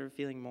it. It started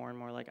feeling more and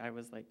more like I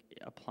was like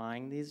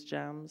applying these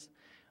gems.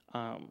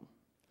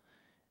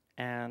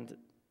 And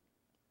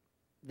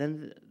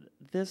then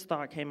this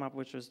thought came up,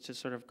 which was to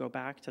sort of go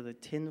back to the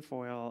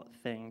tinfoil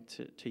thing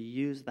to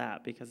use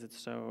that because it's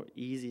so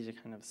easy to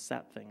kind of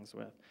set things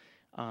with,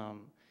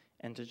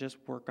 and to just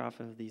work off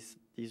of these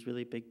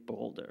really big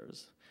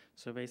boulders.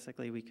 So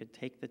basically, we could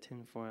take the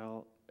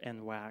tinfoil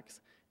and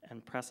wax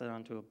and press it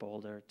onto a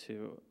boulder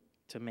to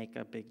make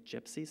a big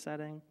gypsy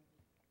setting,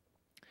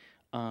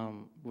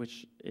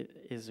 which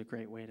is a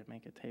great way to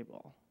make a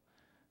table.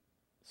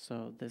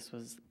 So this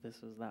was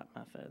that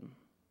method.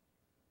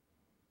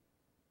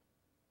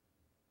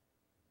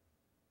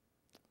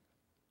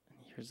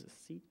 And here's a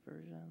seat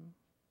version.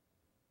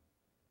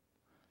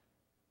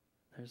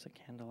 There's a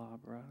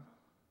candelabra.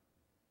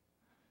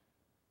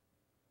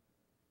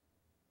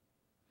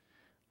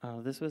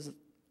 This was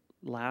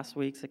last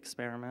week's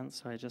experiment,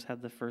 so I just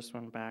had the first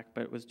one back,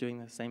 but it was doing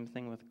the same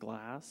thing with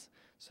glass.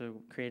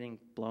 So creating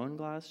blown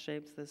glass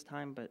shapes this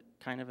time, but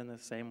kind of in the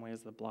same way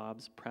as the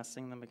blobs,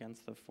 pressing them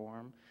against the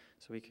form,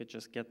 so we could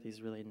just get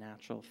these really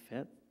natural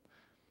fit.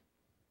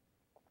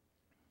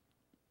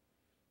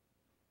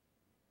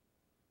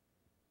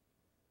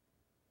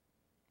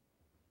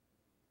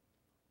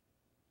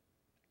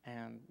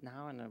 And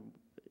now in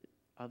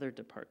another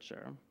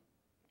departure.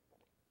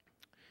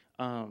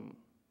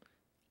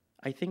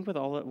 I think with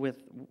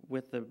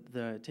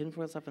the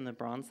tinfoil stuff and the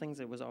bronze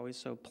things, it was always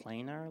so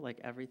planar. Like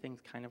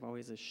everything's kind of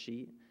always a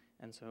sheet,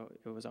 and so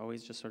it was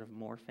always just sort of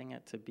morphing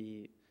it to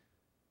be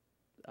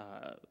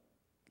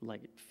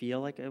feel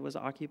like it was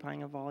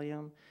occupying a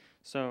volume.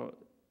 So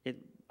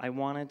I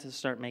wanted to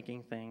start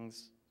making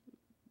things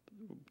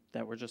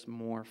that were just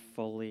more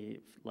fully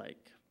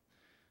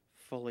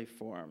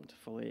formed,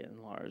 fully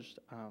enlarged.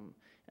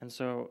 And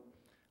so,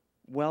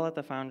 well, at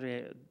the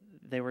foundry,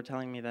 they were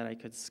telling me that I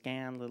could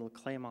scan little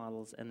clay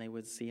models and they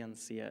would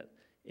CNC it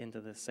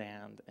into the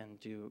sand and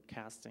do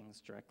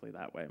castings directly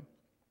that way,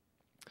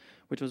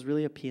 which was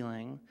really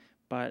appealing,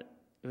 but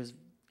it was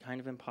kind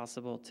of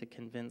impossible to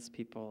convince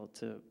people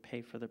to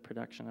pay for the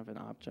production of an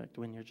object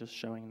when you're just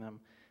showing them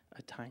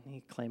a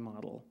tiny clay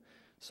model.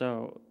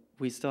 So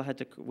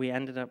we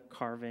ended up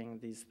carving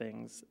these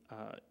things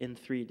in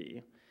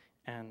 3D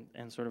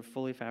and sort of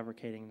fully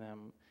fabricating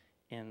them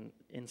in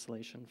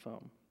insulation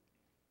foam.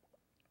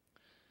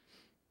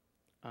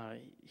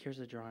 Here's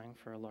a drawing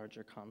for a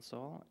larger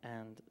console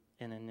and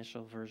an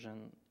initial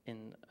version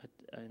in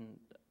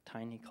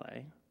tiny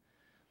clay.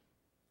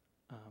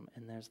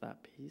 And there's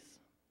that piece.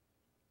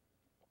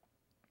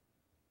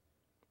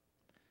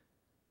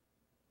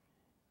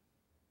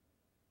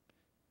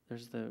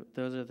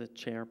 Those are the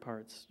chair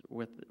parts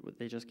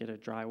they just get a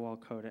drywall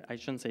coated. I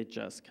shouldn't say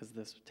just because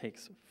this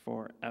takes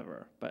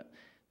forever, but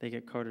they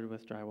get coated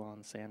with drywall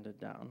and sanded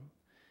down.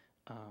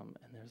 And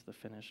there's the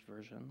finished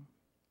version.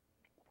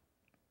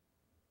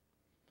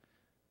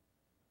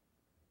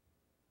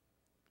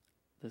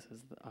 This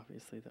is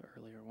obviously the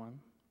earlier one.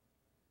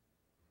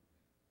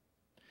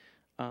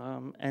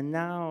 And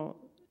now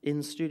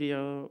in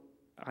studio,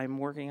 I'm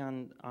working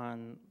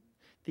on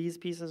these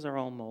pieces are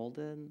all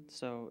molded,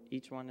 so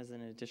each one is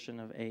an addition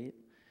of 8.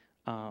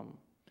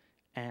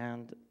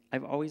 And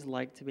I've always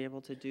liked to be able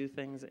to do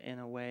things in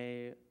a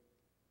way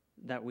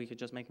that we could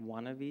just make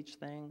one of each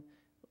thing.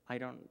 I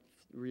don't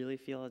really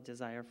feel a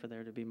desire for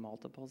there to be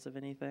multiples of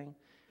anything.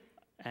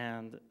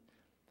 And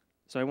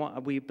so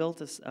we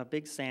built a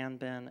big sand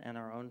bin and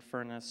our own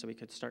furnace so we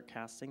could start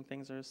casting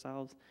things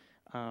ourselves.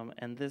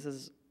 And this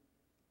is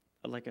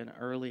like an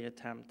early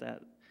attempt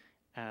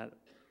at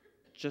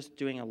just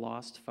doing a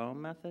lost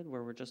foam method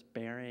where we're just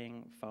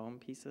burying foam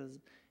pieces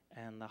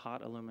and the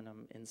hot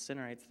aluminum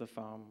incinerates the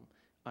foam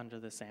under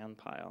the sand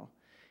pile.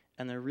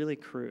 And they're really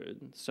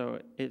crude,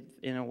 so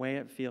in a way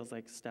it feels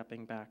like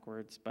stepping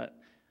backwards, but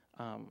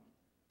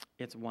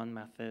it's one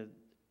method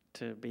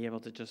to be able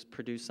to just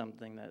produce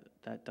something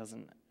that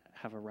doesn't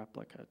have a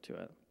replica to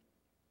it.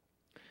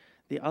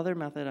 The other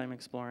method I'm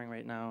exploring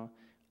right now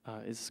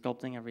is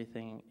sculpting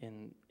everything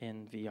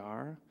in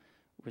VR,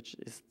 which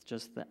is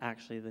just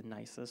actually the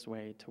nicest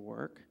way to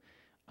work.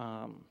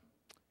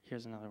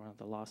 Here's another one of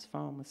the lost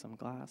foam with some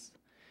glass.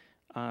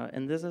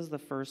 And this is the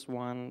first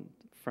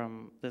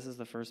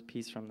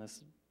piece from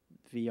this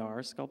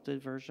VR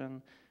sculpted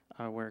version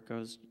where it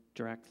goes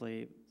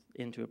directly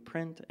into a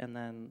print and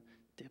then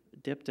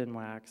dipped in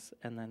wax,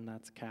 and then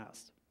that's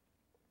cast.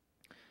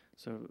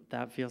 So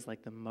that feels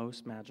like the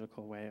most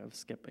magical way of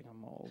skipping a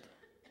mold.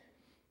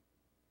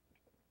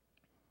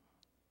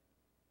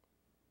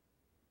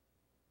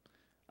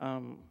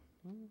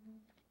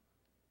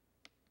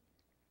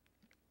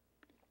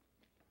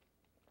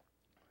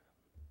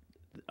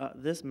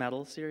 This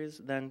metal series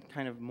then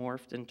kind of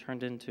morphed and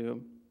turned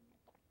into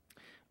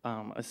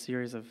a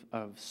series of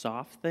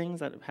soft things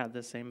that had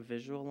the same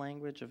visual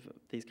language of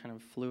these kind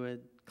of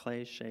fluid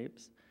clay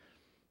shapes.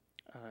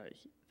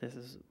 This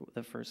is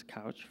the first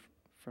couch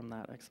from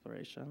that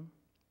exploration.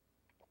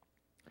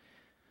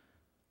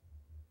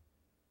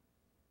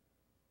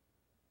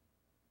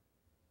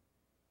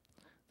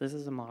 This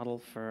is a model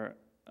for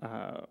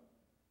a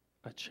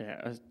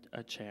chair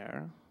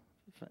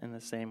in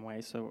the same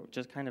way. So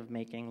just kind of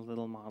making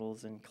little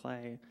models in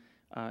clay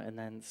and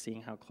then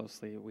seeing how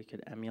closely we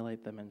could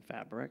emulate them in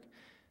fabric.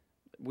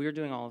 We're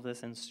doing all of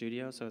this in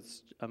studio, so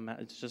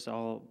it's just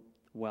all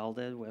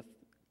welded with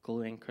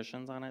gluing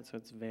cushions on it. So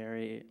it's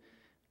very,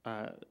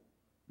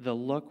 the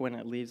look when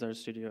it leaves our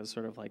studio is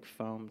sort of like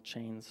foam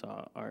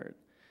chainsaw art.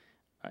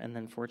 And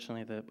then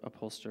fortunately the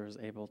upholsterer is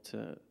able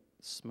to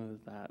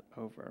smooth that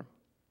over.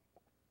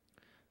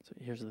 So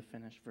here's the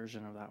finished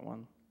version of that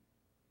one.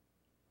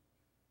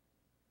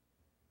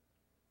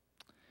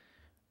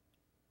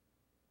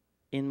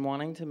 In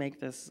wanting to make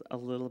this a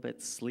little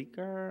bit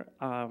sleeker,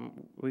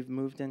 we've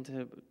moved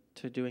into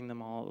doing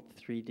them all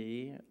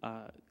 3D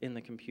in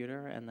the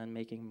computer and then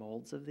making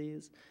molds of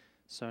these.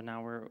 So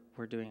now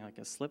we're doing like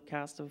a slip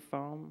cast of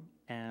foam,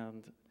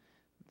 and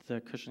the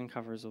cushion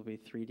covers will be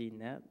 3D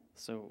knit,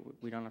 so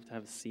we don't have to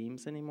have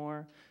seams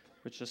anymore,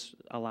 which just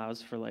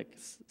allows for like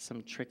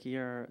some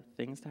trickier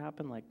things to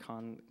happen, like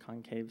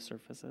concave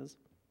surfaces.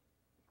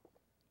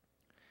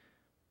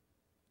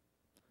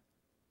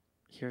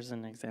 Here's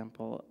an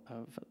example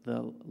of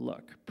the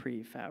look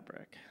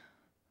pre-fabric.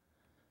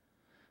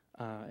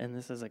 And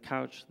this is a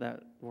couch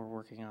that we're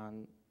working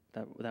on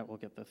that will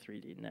get the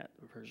 3D knit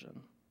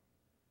version.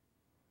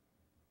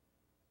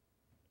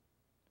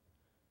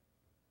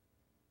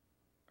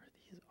 Are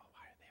these, oh,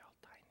 why are they all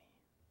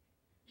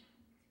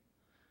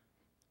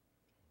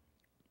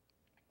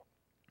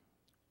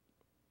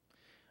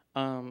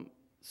tiny?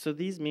 So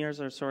these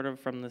mirrors are sort of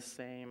from the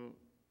same,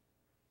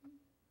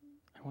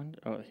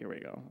 oh, here we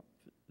go.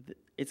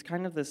 It's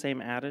kind of the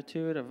same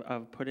attitude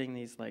of putting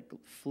these like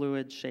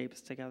fluid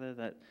shapes together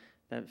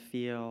that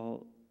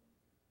feel,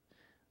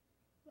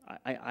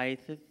 I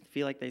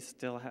feel like they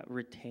still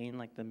retain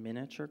like the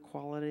miniature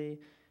quality,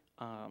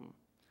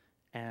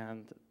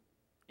 and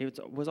it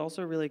was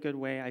also a really good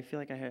way. I feel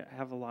like I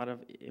have a lot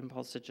of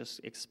impulse to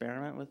just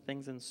experiment with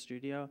things in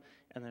studio,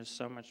 and there's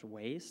so much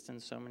waste and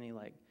so many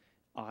like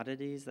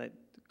oddities that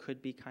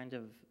could be kind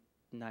of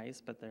nice,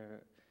 but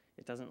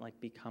it doesn't like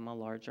become a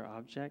larger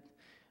object.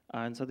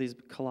 And so these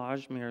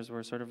collage mirrors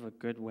were sort of a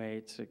good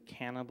way to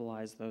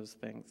cannibalize those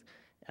things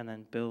and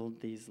then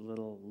build these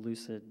little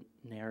lucid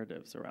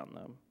narratives around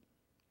them.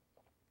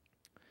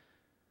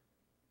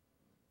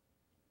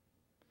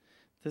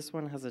 This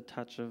one has a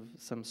touch of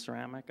some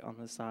ceramic on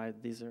the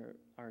side. These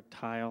are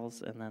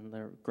tiles, and then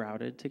they're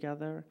grouted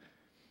together.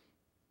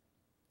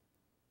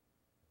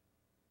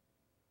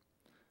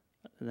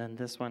 And then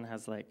this one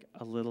has like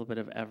a little bit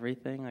of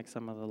everything, like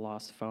some of the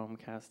lost foam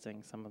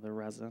casting, some of the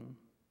resin.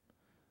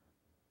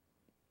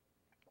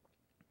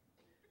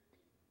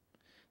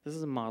 This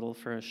is a model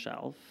for a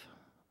shelf,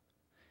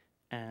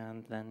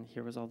 and then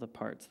here was all the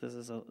parts. This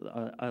is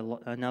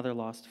another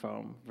lost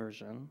foam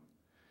version,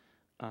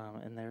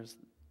 and there's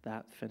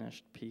that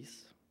finished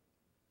piece.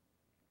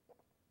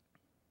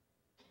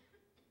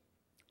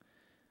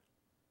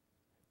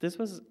 This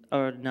was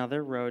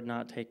another road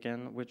not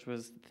taken, which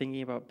was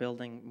thinking about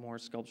building more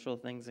sculptural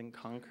things in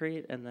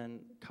concrete and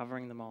then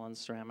covering them all in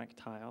ceramic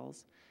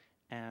tiles.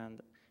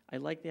 And I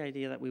like the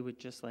idea that we would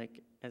just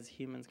like, as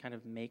humans, kind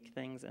of make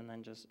things and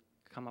then just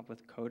come up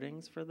with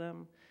coatings for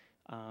them.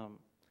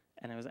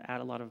 And I was at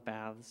a lot of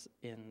baths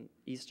in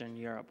Eastern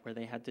Europe where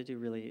they had to do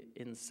really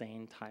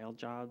insane tile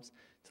jobs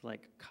to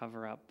like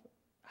cover up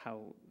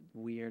how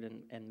weird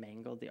and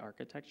mangled the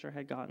architecture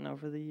had gotten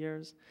over the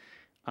years.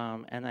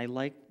 And I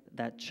liked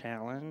that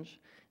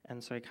challenge,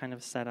 and so I kind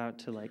of set out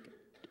to like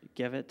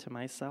give it to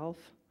myself.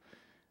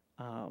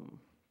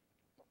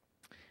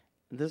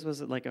 This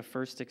was like a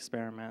first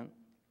experiment,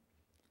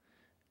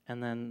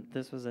 and then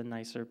this was a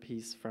nicer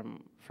piece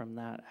from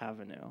that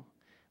avenue,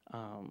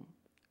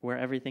 where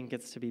everything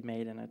gets to be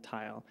made in a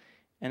tile.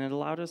 And it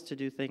allowed us to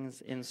do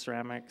things in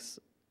ceramics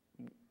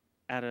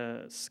at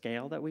a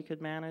scale that we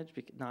could manage,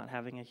 not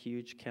having a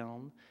huge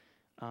kiln,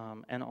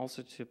 and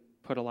also to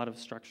put a lot of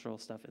structural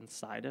stuff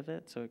inside of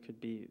it so it could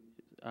be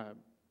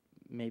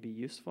maybe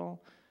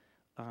useful.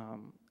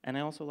 And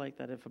I also like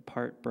that if a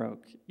part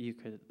broke, we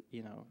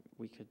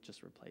could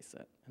just replace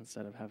it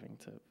instead of having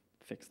to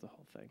fix the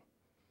whole thing.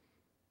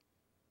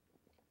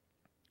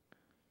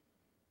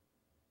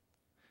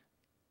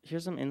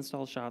 Here's some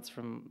install shots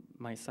from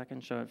my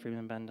second show at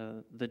Freeman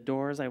Benda. The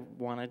doors, I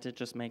wanted to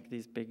just make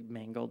these big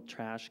mangled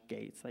trash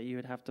gates that you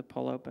would have to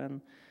pull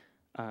open,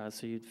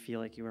 so you'd feel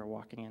like you were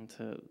walking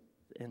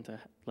into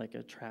like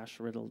a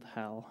trash-riddled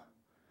hell.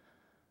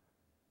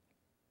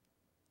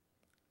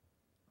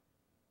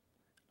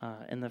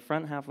 In the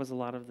front half was a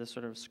lot of the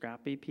sort of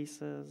scrappy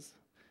pieces.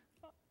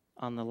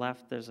 On the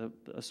left, there's a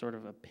sort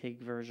of a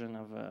pig version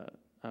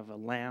of a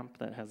lamp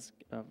that has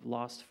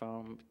lost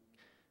foam,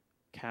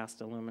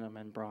 cast aluminum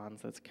and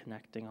bronze that's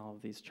connecting all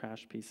of these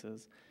trash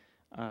pieces,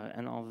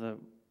 and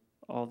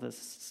all this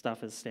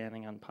stuff is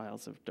standing on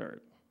piles of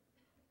dirt.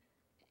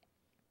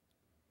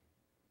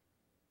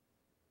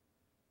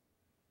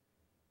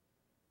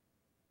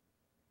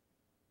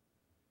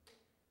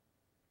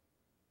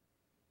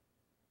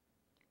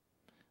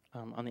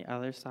 On the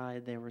other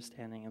side, they were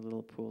standing in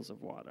little pools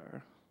of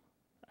water.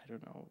 I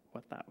don't know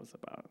what that was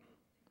about.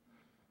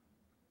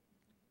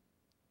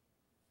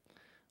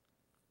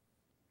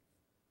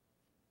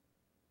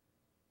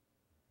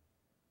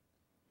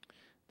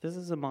 This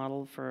is a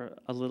model for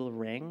a little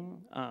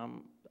ring.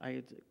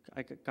 I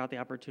got the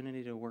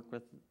opportunity to work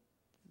with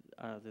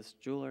this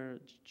jeweler,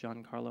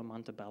 Giancarlo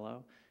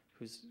Montebello,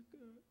 who's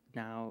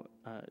now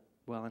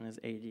well in his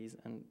 80s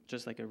and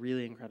just like a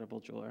really incredible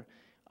jeweler.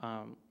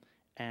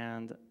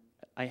 And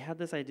I had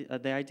this idea.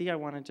 The idea I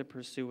wanted to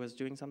pursue was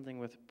doing something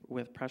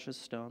with precious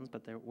stones,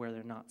 but where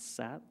they're not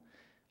set.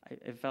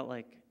 It felt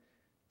like,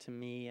 to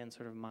me, and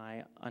sort of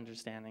my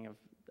understanding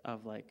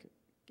of like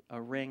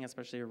a ring,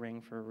 especially a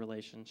ring for a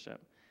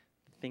relationship,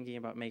 thinking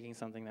about making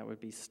something that would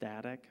be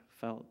static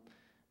felt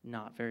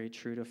not very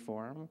true to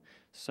form.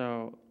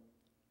 So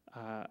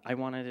I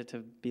wanted it to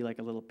be like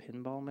a little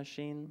pinball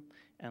machine,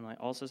 and like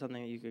also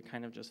something that you could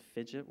kind of just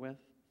fidget with.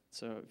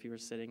 So if you were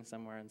sitting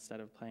somewhere,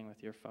 instead of playing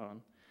with your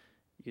phone,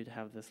 you'd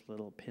have this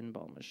little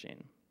pinball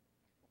machine.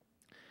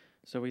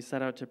 So we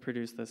set out to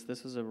produce this.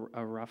 This was a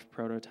rough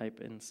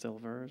prototype in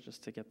silver,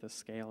 just to get the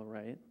scale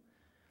right.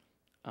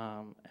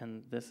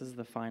 And this is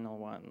the final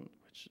one,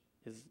 which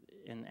is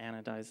in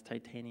anodized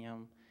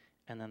titanium,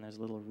 and then there's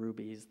little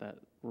rubies that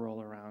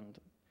roll around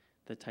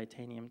the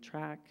titanium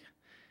track.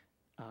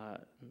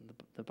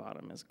 The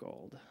bottom is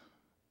gold,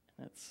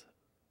 and it's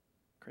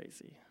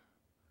crazy.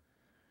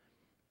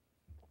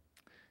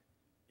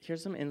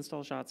 Here's some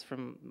install shots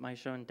from my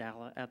show in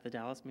Dallas, at the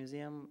Dallas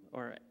Museum,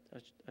 or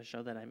a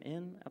show that I'm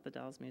in at the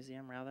Dallas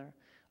Museum, rather.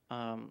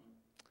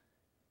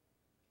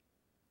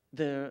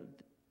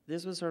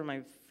 This was sort of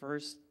my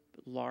first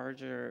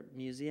larger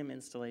museum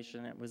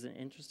installation. It was an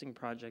interesting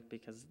project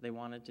because they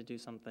wanted to do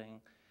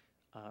something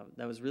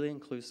that was really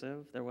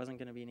inclusive. There wasn't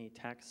going to be any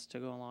text to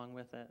go along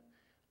with it.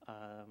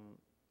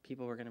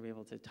 People were going to be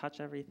able to touch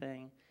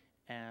everything,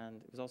 and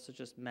it was also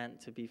just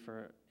meant to be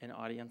for an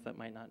audience that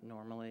might not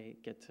normally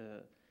get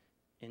to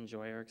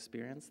enjoy or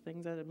experience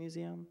things at a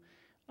museum.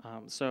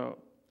 So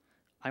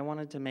I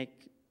wanted to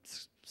make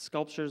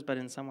sculptures, but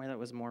in some way that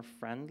was more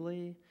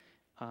friendly,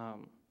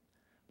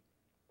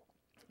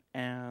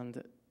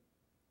 and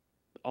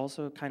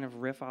also kind of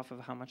riff off of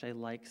how much I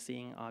like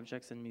seeing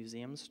objects in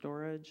museum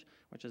storage,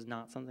 which is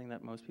not something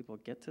that most people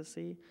get to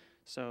see.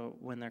 So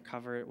when they're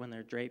covered, when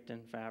they're draped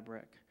in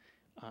fabric,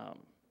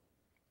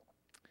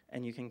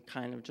 and you can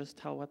kind of just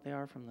tell what they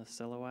are from the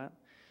silhouette.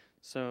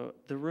 So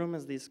the room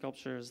is these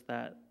sculptures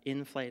that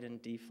inflate and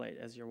deflate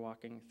as you're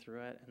walking through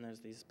it, and there's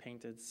these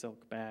painted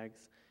silk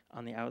bags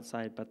on the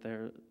outside, but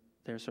they're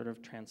sort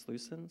of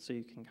translucent, so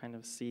you can kind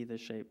of see the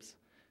shapes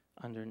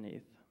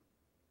underneath.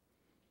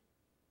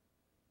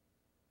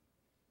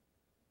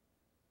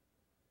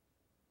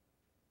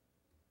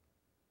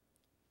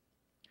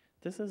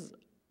 This is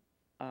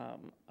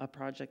a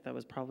project that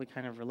was probably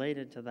kind of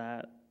related to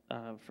that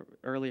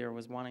earlier,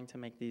 was wanting to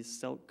make these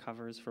silk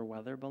covers for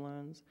weather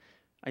balloons.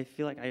 I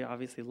feel like I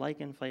obviously like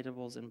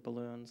inflatables and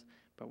balloons,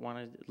 but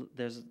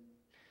there's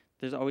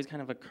always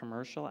kind of a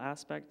commercial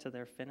aspect to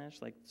their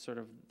finish, like sort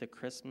of the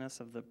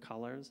crispness of the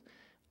colors.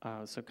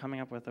 So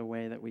coming up with a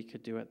way that we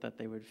could do it that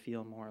they would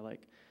feel more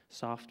like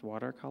soft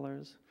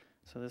watercolors.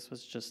 So this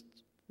was just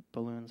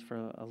balloons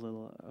for a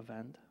little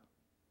event.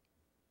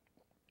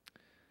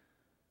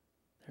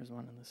 There's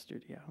one in the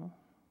studio.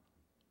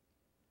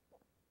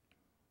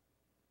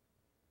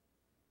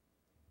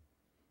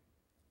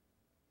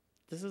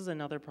 This is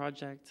another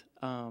project.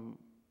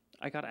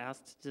 I got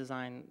asked to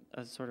design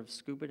a sort of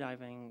scuba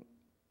diving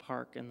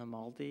park in the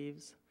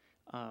Maldives,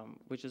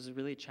 which is a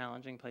really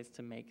challenging place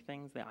to make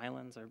things. The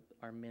islands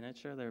are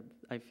miniature.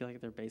 I feel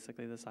like they're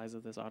basically the size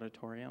of this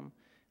auditorium,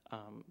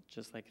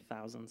 just like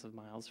thousands of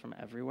miles from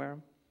everywhere.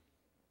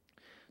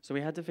 So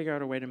we had to figure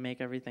out a way to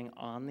make everything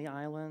on the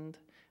island,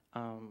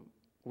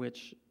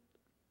 which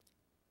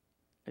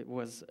it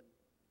was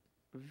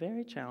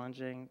very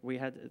challenging.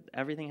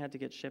 Everything had to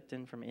get shipped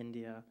in from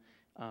India,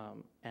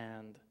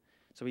 and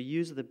so we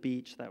used the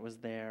beach that was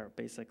there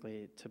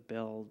basically to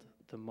build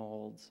the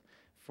molds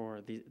for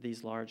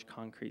these large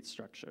concrete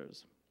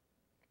structures.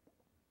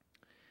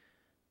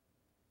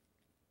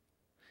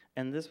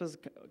 And this was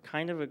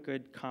kind of a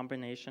good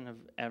combination of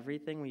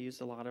everything. We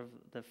used a lot of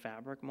the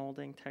fabric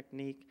molding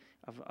technique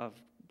of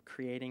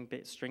creating,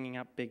 stringing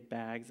up big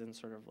bags and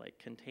sort of like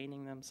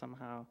containing them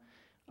somehow.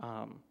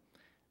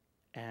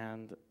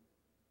 And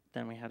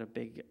then we had a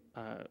big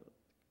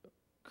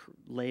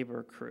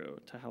labor crew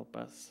to help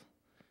us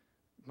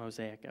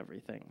mosaic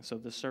everything. So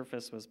the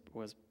surface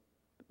was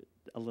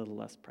a little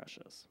less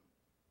precious.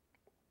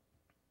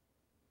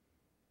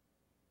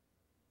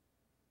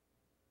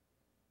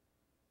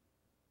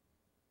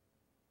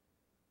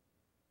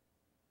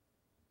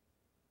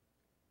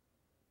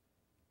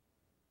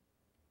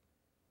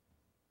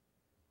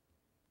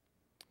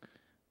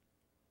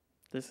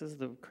 This is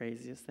the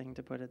craziest thing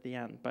to put at the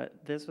end,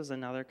 but this was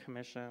another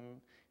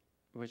commission,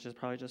 which is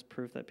probably just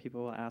proof that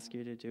people will ask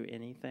you to do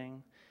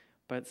anything.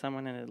 But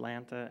someone in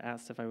Atlanta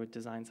asked if I would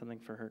design something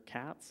for her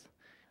cats,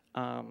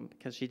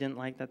 because she didn't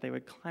like that they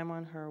would climb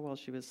on her while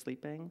she was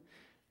sleeping.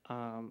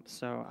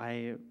 So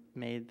I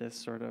made this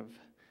sort of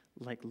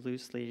like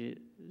loosely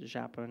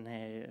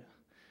Japonais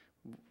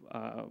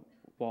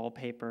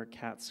wallpaper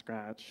cat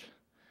scratch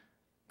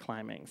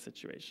climbing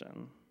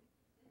situation.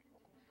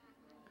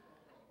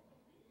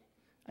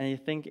 And I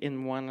think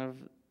in one of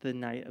the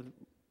night,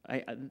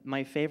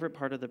 my favorite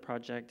part of the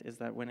project is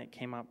that when it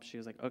came up, she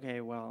was like,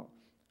 okay, well,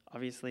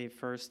 obviously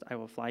first I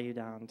will fly you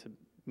down to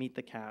meet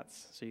the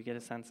cats so you get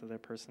a sense of their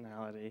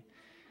personality.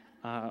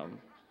 And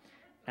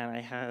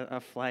I had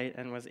a flight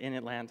and was in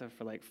Atlanta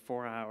for like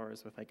 4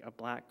 hours with like a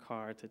black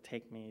car to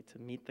take me to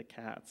meet the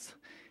cats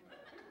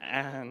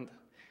and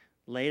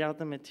laid out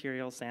the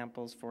material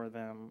samples for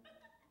them.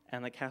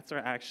 And the cats are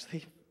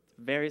actually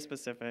very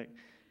specific.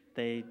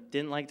 They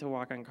didn't like to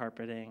walk on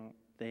carpeting.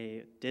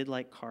 They did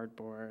like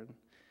cardboard.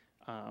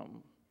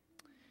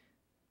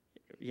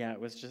 Yeah,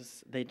 it was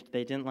just, they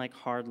didn't like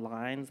hard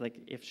lines. Like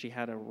if she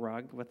had a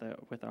rug with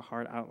a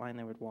hard outline,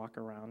 they would walk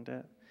around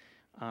it.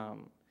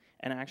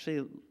 And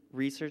actually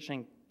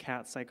researching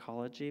cat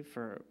psychology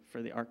for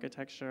the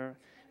architecture,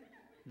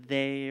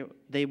 they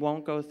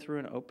won't go through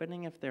an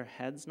opening if their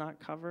head's not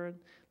covered.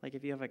 Like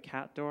if you have a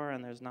cat door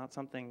and there's not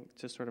something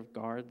to sort of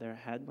guard their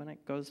head when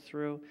it goes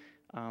through,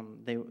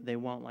 they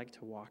won't like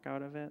to walk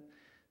out of it.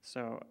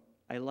 So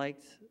I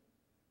liked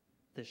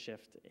the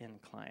shift in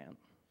client.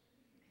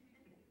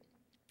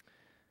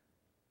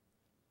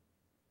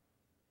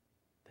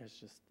 There's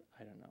just,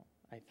 I don't know,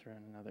 I threw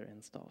in another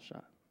install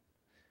shot.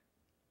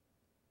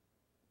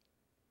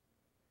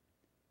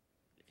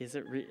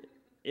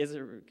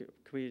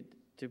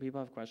 Do people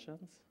have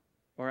questions?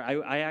 Or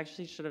I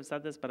actually should have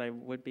said this, but I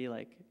would be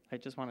like, I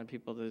just wanted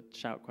people to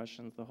shout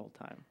questions the whole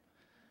time.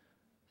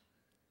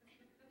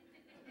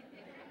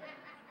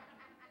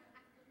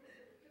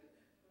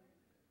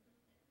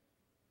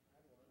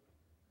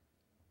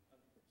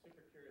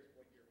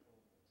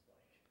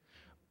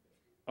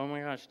 Oh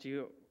my gosh,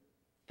 do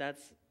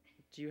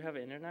you have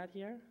internet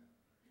here?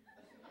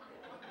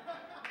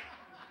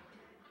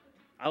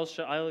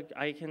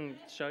 I can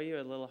show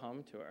you a little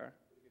home tour.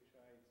 We could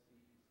try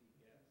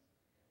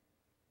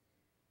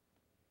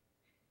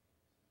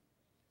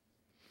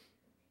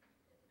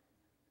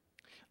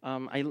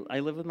CEC I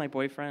live with my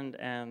boyfriend,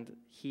 and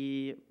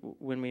he,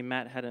 when we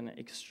met, had an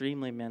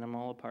extremely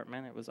minimal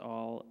apartment. It was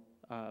all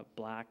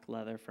black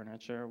leather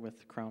furniture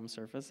with chrome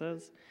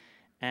surfaces,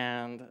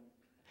 and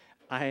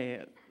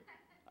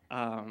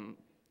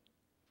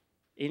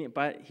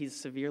but he's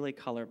severely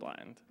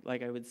colorblind.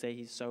 Like I would say,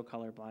 he's so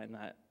colorblind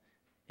that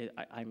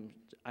I'm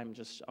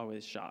just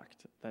always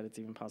shocked that it's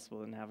even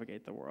possible to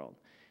navigate the world.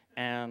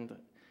 And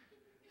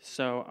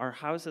so our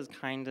house is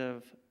kind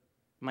of,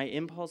 my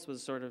impulse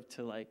was sort of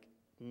to like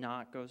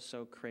not go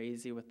so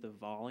crazy with the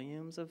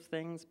volumes of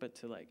things, but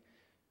to like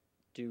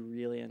do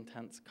really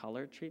intense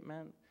color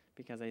treatment,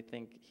 because I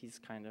think he's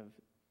kind of,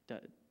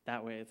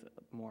 that way it's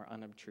more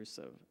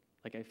unobtrusive.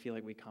 Like I feel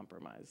like we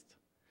compromised.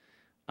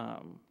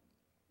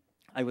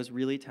 I was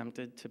really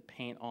tempted to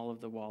paint all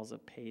of the walls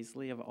of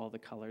paisley of all the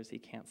colors he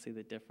can't see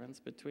the difference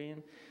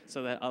between,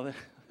 so that other,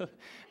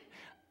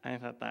 I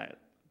thought that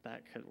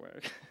could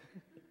work.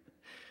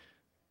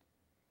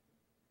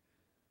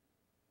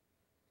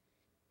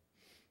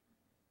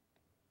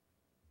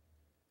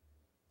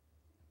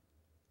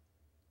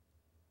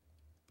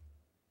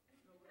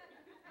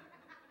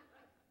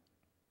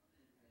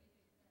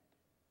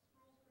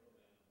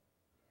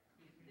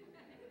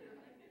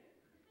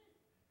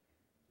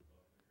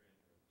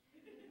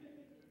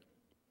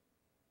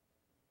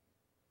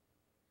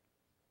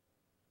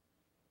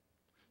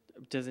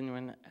 Does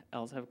anyone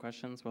else have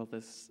questions while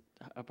this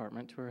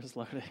apartment tour is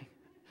loading?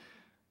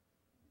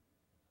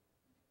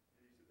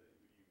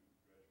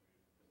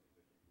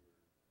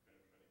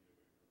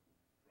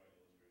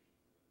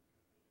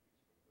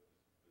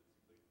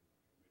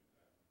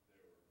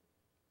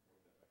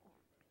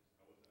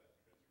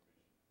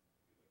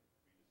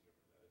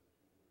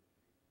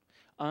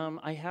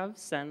 I have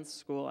since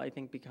school, I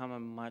think, become a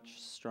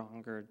much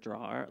stronger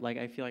drawer. Like,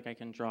 I feel like I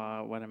can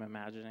draw what I'm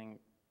imagining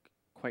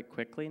quite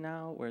quickly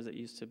now, whereas it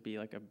used to be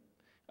like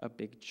a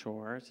big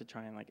chore to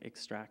try and like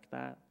extract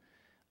that.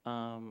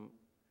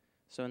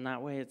 So in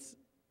that way,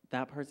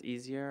 that part's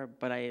easier,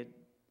 but I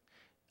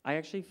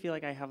actually feel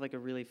like I have like a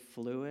really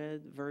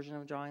fluid version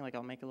of drawing. Like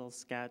I'll make a little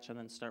sketch and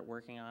then start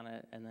working on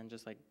it and then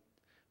just like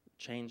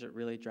change it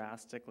really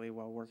drastically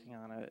while working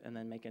on it and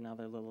then make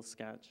another little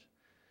sketch.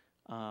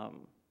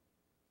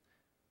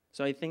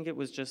 So I think it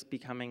was just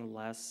becoming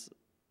less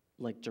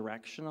like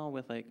directional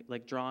with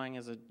like drawing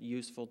is a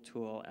useful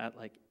tool at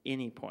like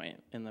any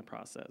point in the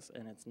process,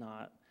 and it's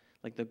not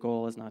like the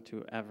goal is not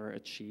to ever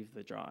achieve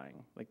the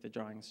drawing. Like the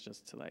drawing's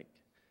just to like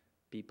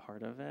be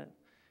part of it.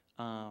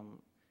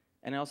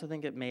 And I also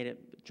think it made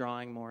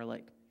drawing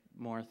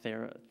more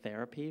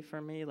therapy for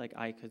me. Like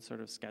I could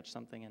sort of sketch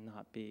something and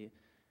not be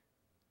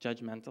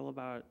judgmental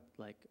about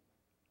like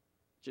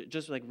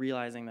just like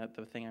realizing that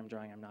the thing I'm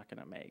drawing I'm not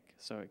gonna make,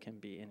 so it can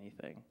be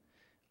anything.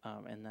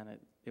 And then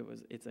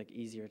it's like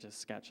easier to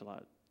sketch a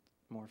lot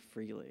more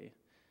freely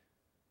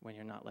when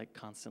you're not like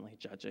constantly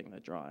judging the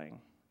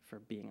drawing for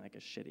being like a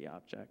shitty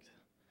object.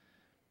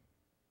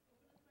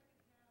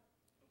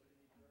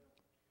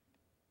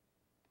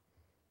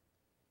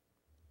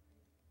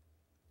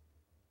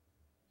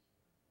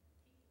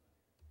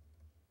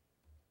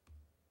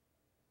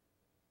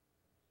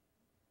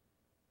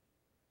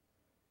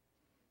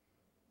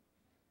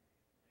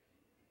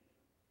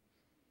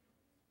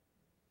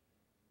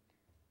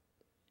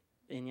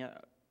 And yeah,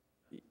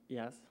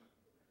 yes?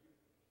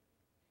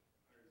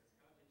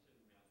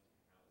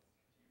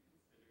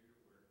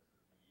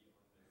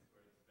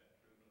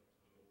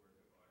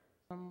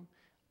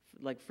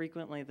 Like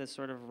frequently the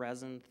sort of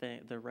resin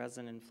thing, the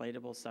resin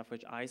inflatable stuff,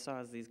 which I saw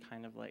as these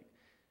kind of like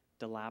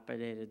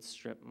dilapidated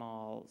strip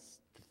malls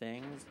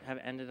things, have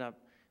ended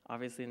up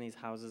obviously in these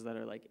houses that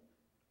are like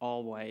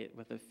all white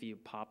with a few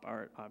pop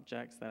art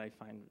objects that I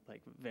find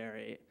like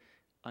very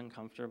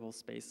uncomfortable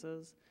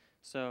spaces.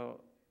 So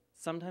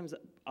sometimes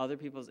other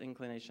people's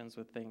inclinations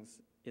with things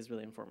is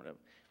really informative.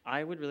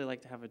 I would really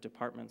like to have a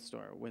department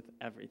store with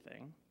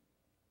everything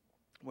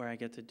where I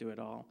get to do it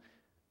all.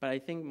 But I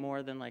think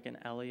more than like an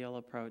Eliel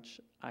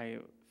approach, I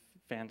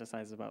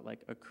fantasize about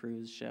like a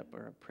cruise ship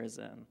or a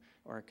prison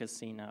or a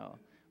casino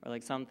or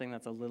like something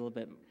that's a little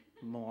bit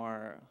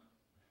more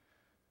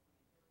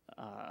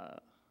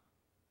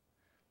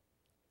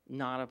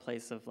not a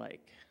place of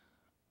like,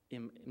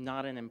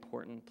 not an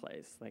important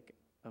place, like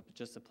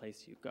just a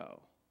place you go.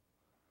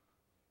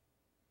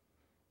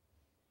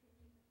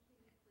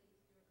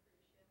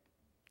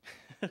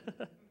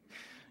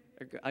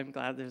 I'm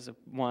glad there's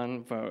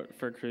one vote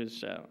for cruise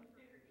ship.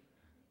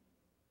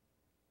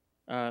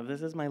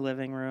 This is my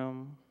living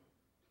room.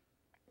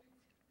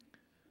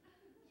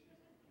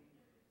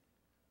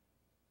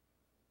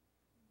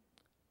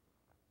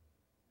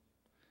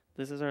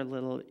 This is our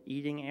little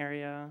eating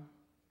area.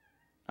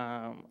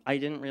 I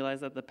didn't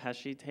realize that the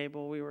Pesci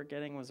table we were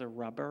getting was a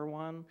rubber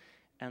one,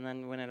 and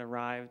then when it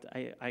arrived,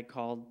 I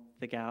called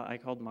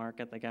Mark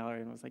at the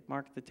gallery and was like,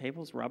 Mark, the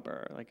table's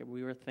rubber. Like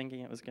we were thinking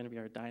it was going to be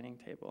our dining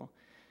table,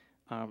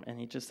 and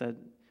he just said,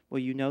 well,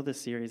 you know the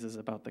series is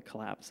about the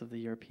collapse of the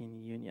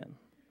European Union.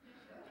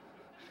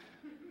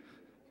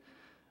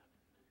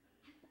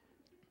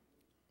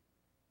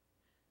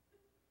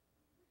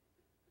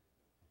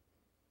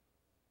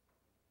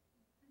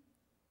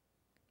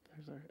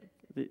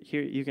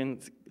 Here you can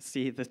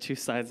see the two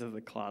sides of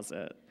the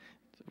closet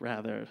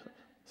rather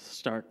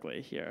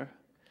starkly here.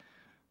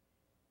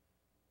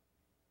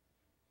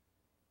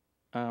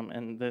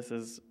 And this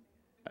is,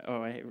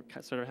 I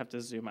sort of have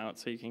to zoom out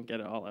so you can get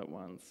it all at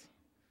once.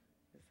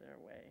 Is there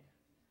a way?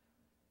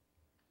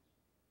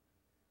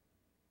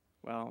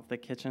 Well, the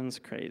kitchen's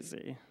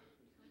crazy.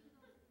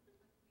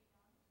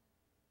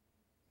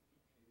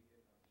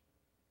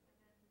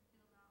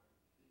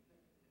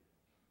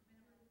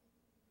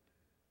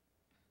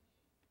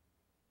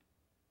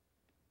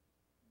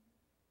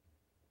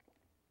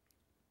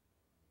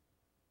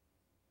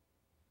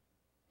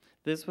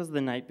 This was the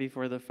night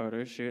before the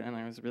photo shoot, and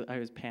I was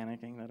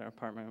panicking that our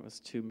apartment was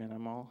too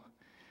minimal.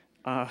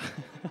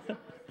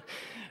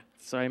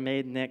 So I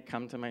made Nick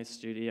come to my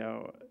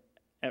studio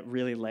at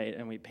really late,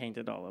 and we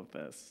painted all of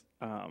this.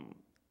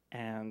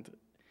 And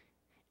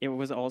it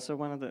was also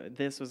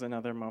this was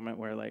another moment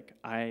where like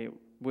I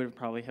would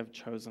probably have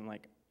chosen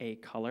like a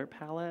color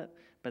palette,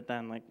 but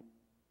then like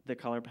the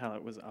color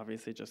palette was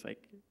obviously just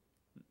like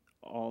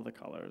all the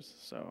colors,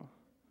 so.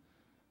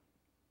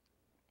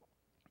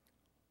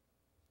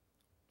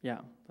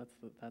 Yeah,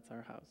 that's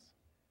our house.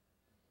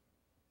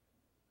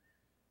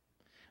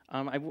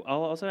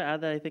 I'll also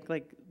add that I think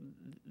like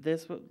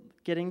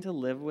getting to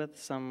live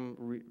with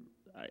some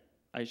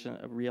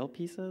real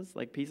pieces,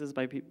 like pieces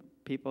by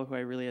people who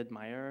I really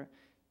admire,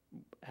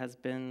 has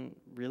been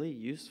really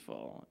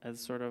useful as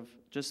sort of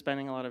just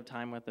spending a lot of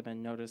time with them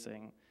and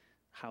noticing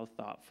how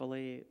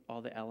thoughtfully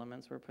all the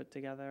elements were put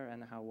together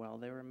and how well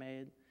they were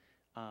made.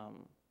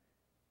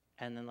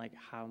 And then like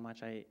how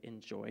much I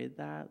enjoyed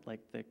that, like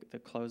the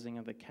closing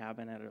of the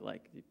cabinet, or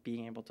like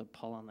being able to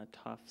pull on the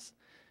tufts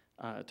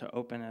to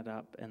open it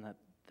up, and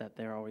that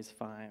they're always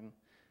fine,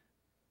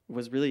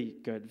 was really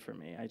good for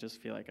me. I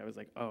just feel like I was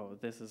like, oh,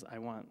 I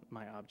want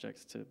my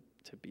objects to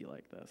be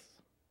like this.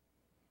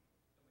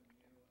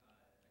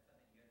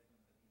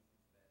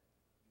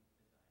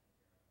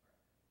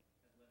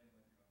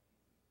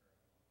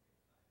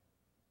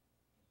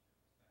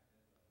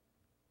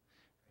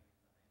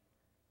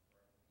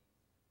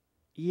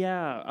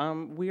 Yeah,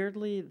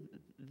 weirdly,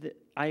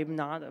 I'm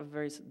not a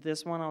very,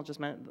 this one I'll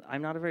just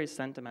I'm not a very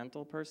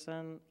sentimental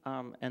person,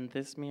 and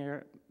this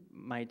mirror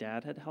my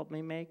dad had helped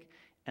me make,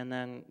 and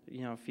then,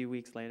 a few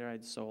weeks later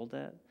I'd sold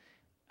it,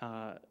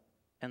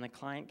 and the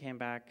client came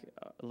back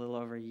a little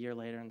over a year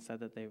later and said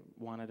that they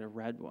wanted a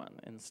red one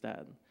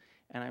instead,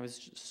 and I was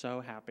just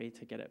so happy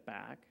to get it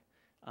back,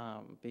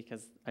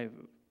 because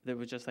it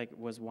was just like,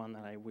 was one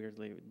that I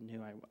weirdly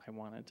knew I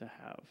wanted to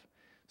have,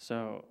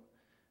 so.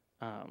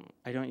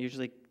 I don't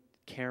usually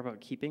care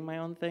about keeping my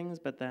own things,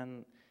 but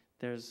then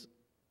there's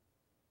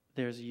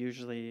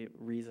usually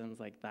reasons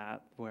like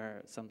that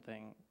where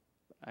something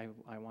I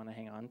want to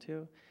hang on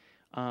to.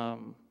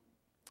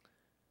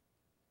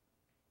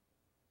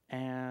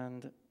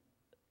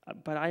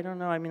 But I don't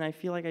know, I mean, I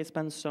feel like I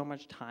spend so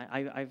much time,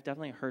 I've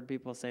definitely heard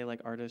people say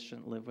like artists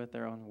shouldn't live with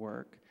their own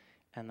work,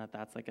 and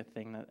that's like a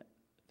thing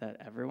that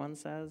everyone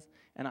says,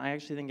 and I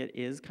actually think it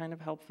is kind of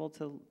helpful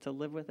to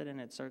live with it,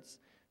 and it starts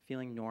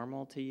feeling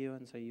normal to you,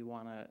 and so you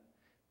want to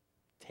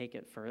take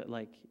it for,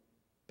 like,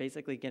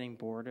 basically getting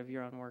bored of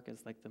your own work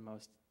is like the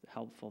most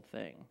helpful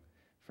thing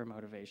for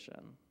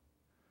motivation.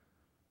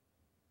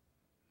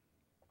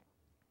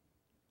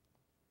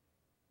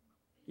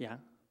 Yeah?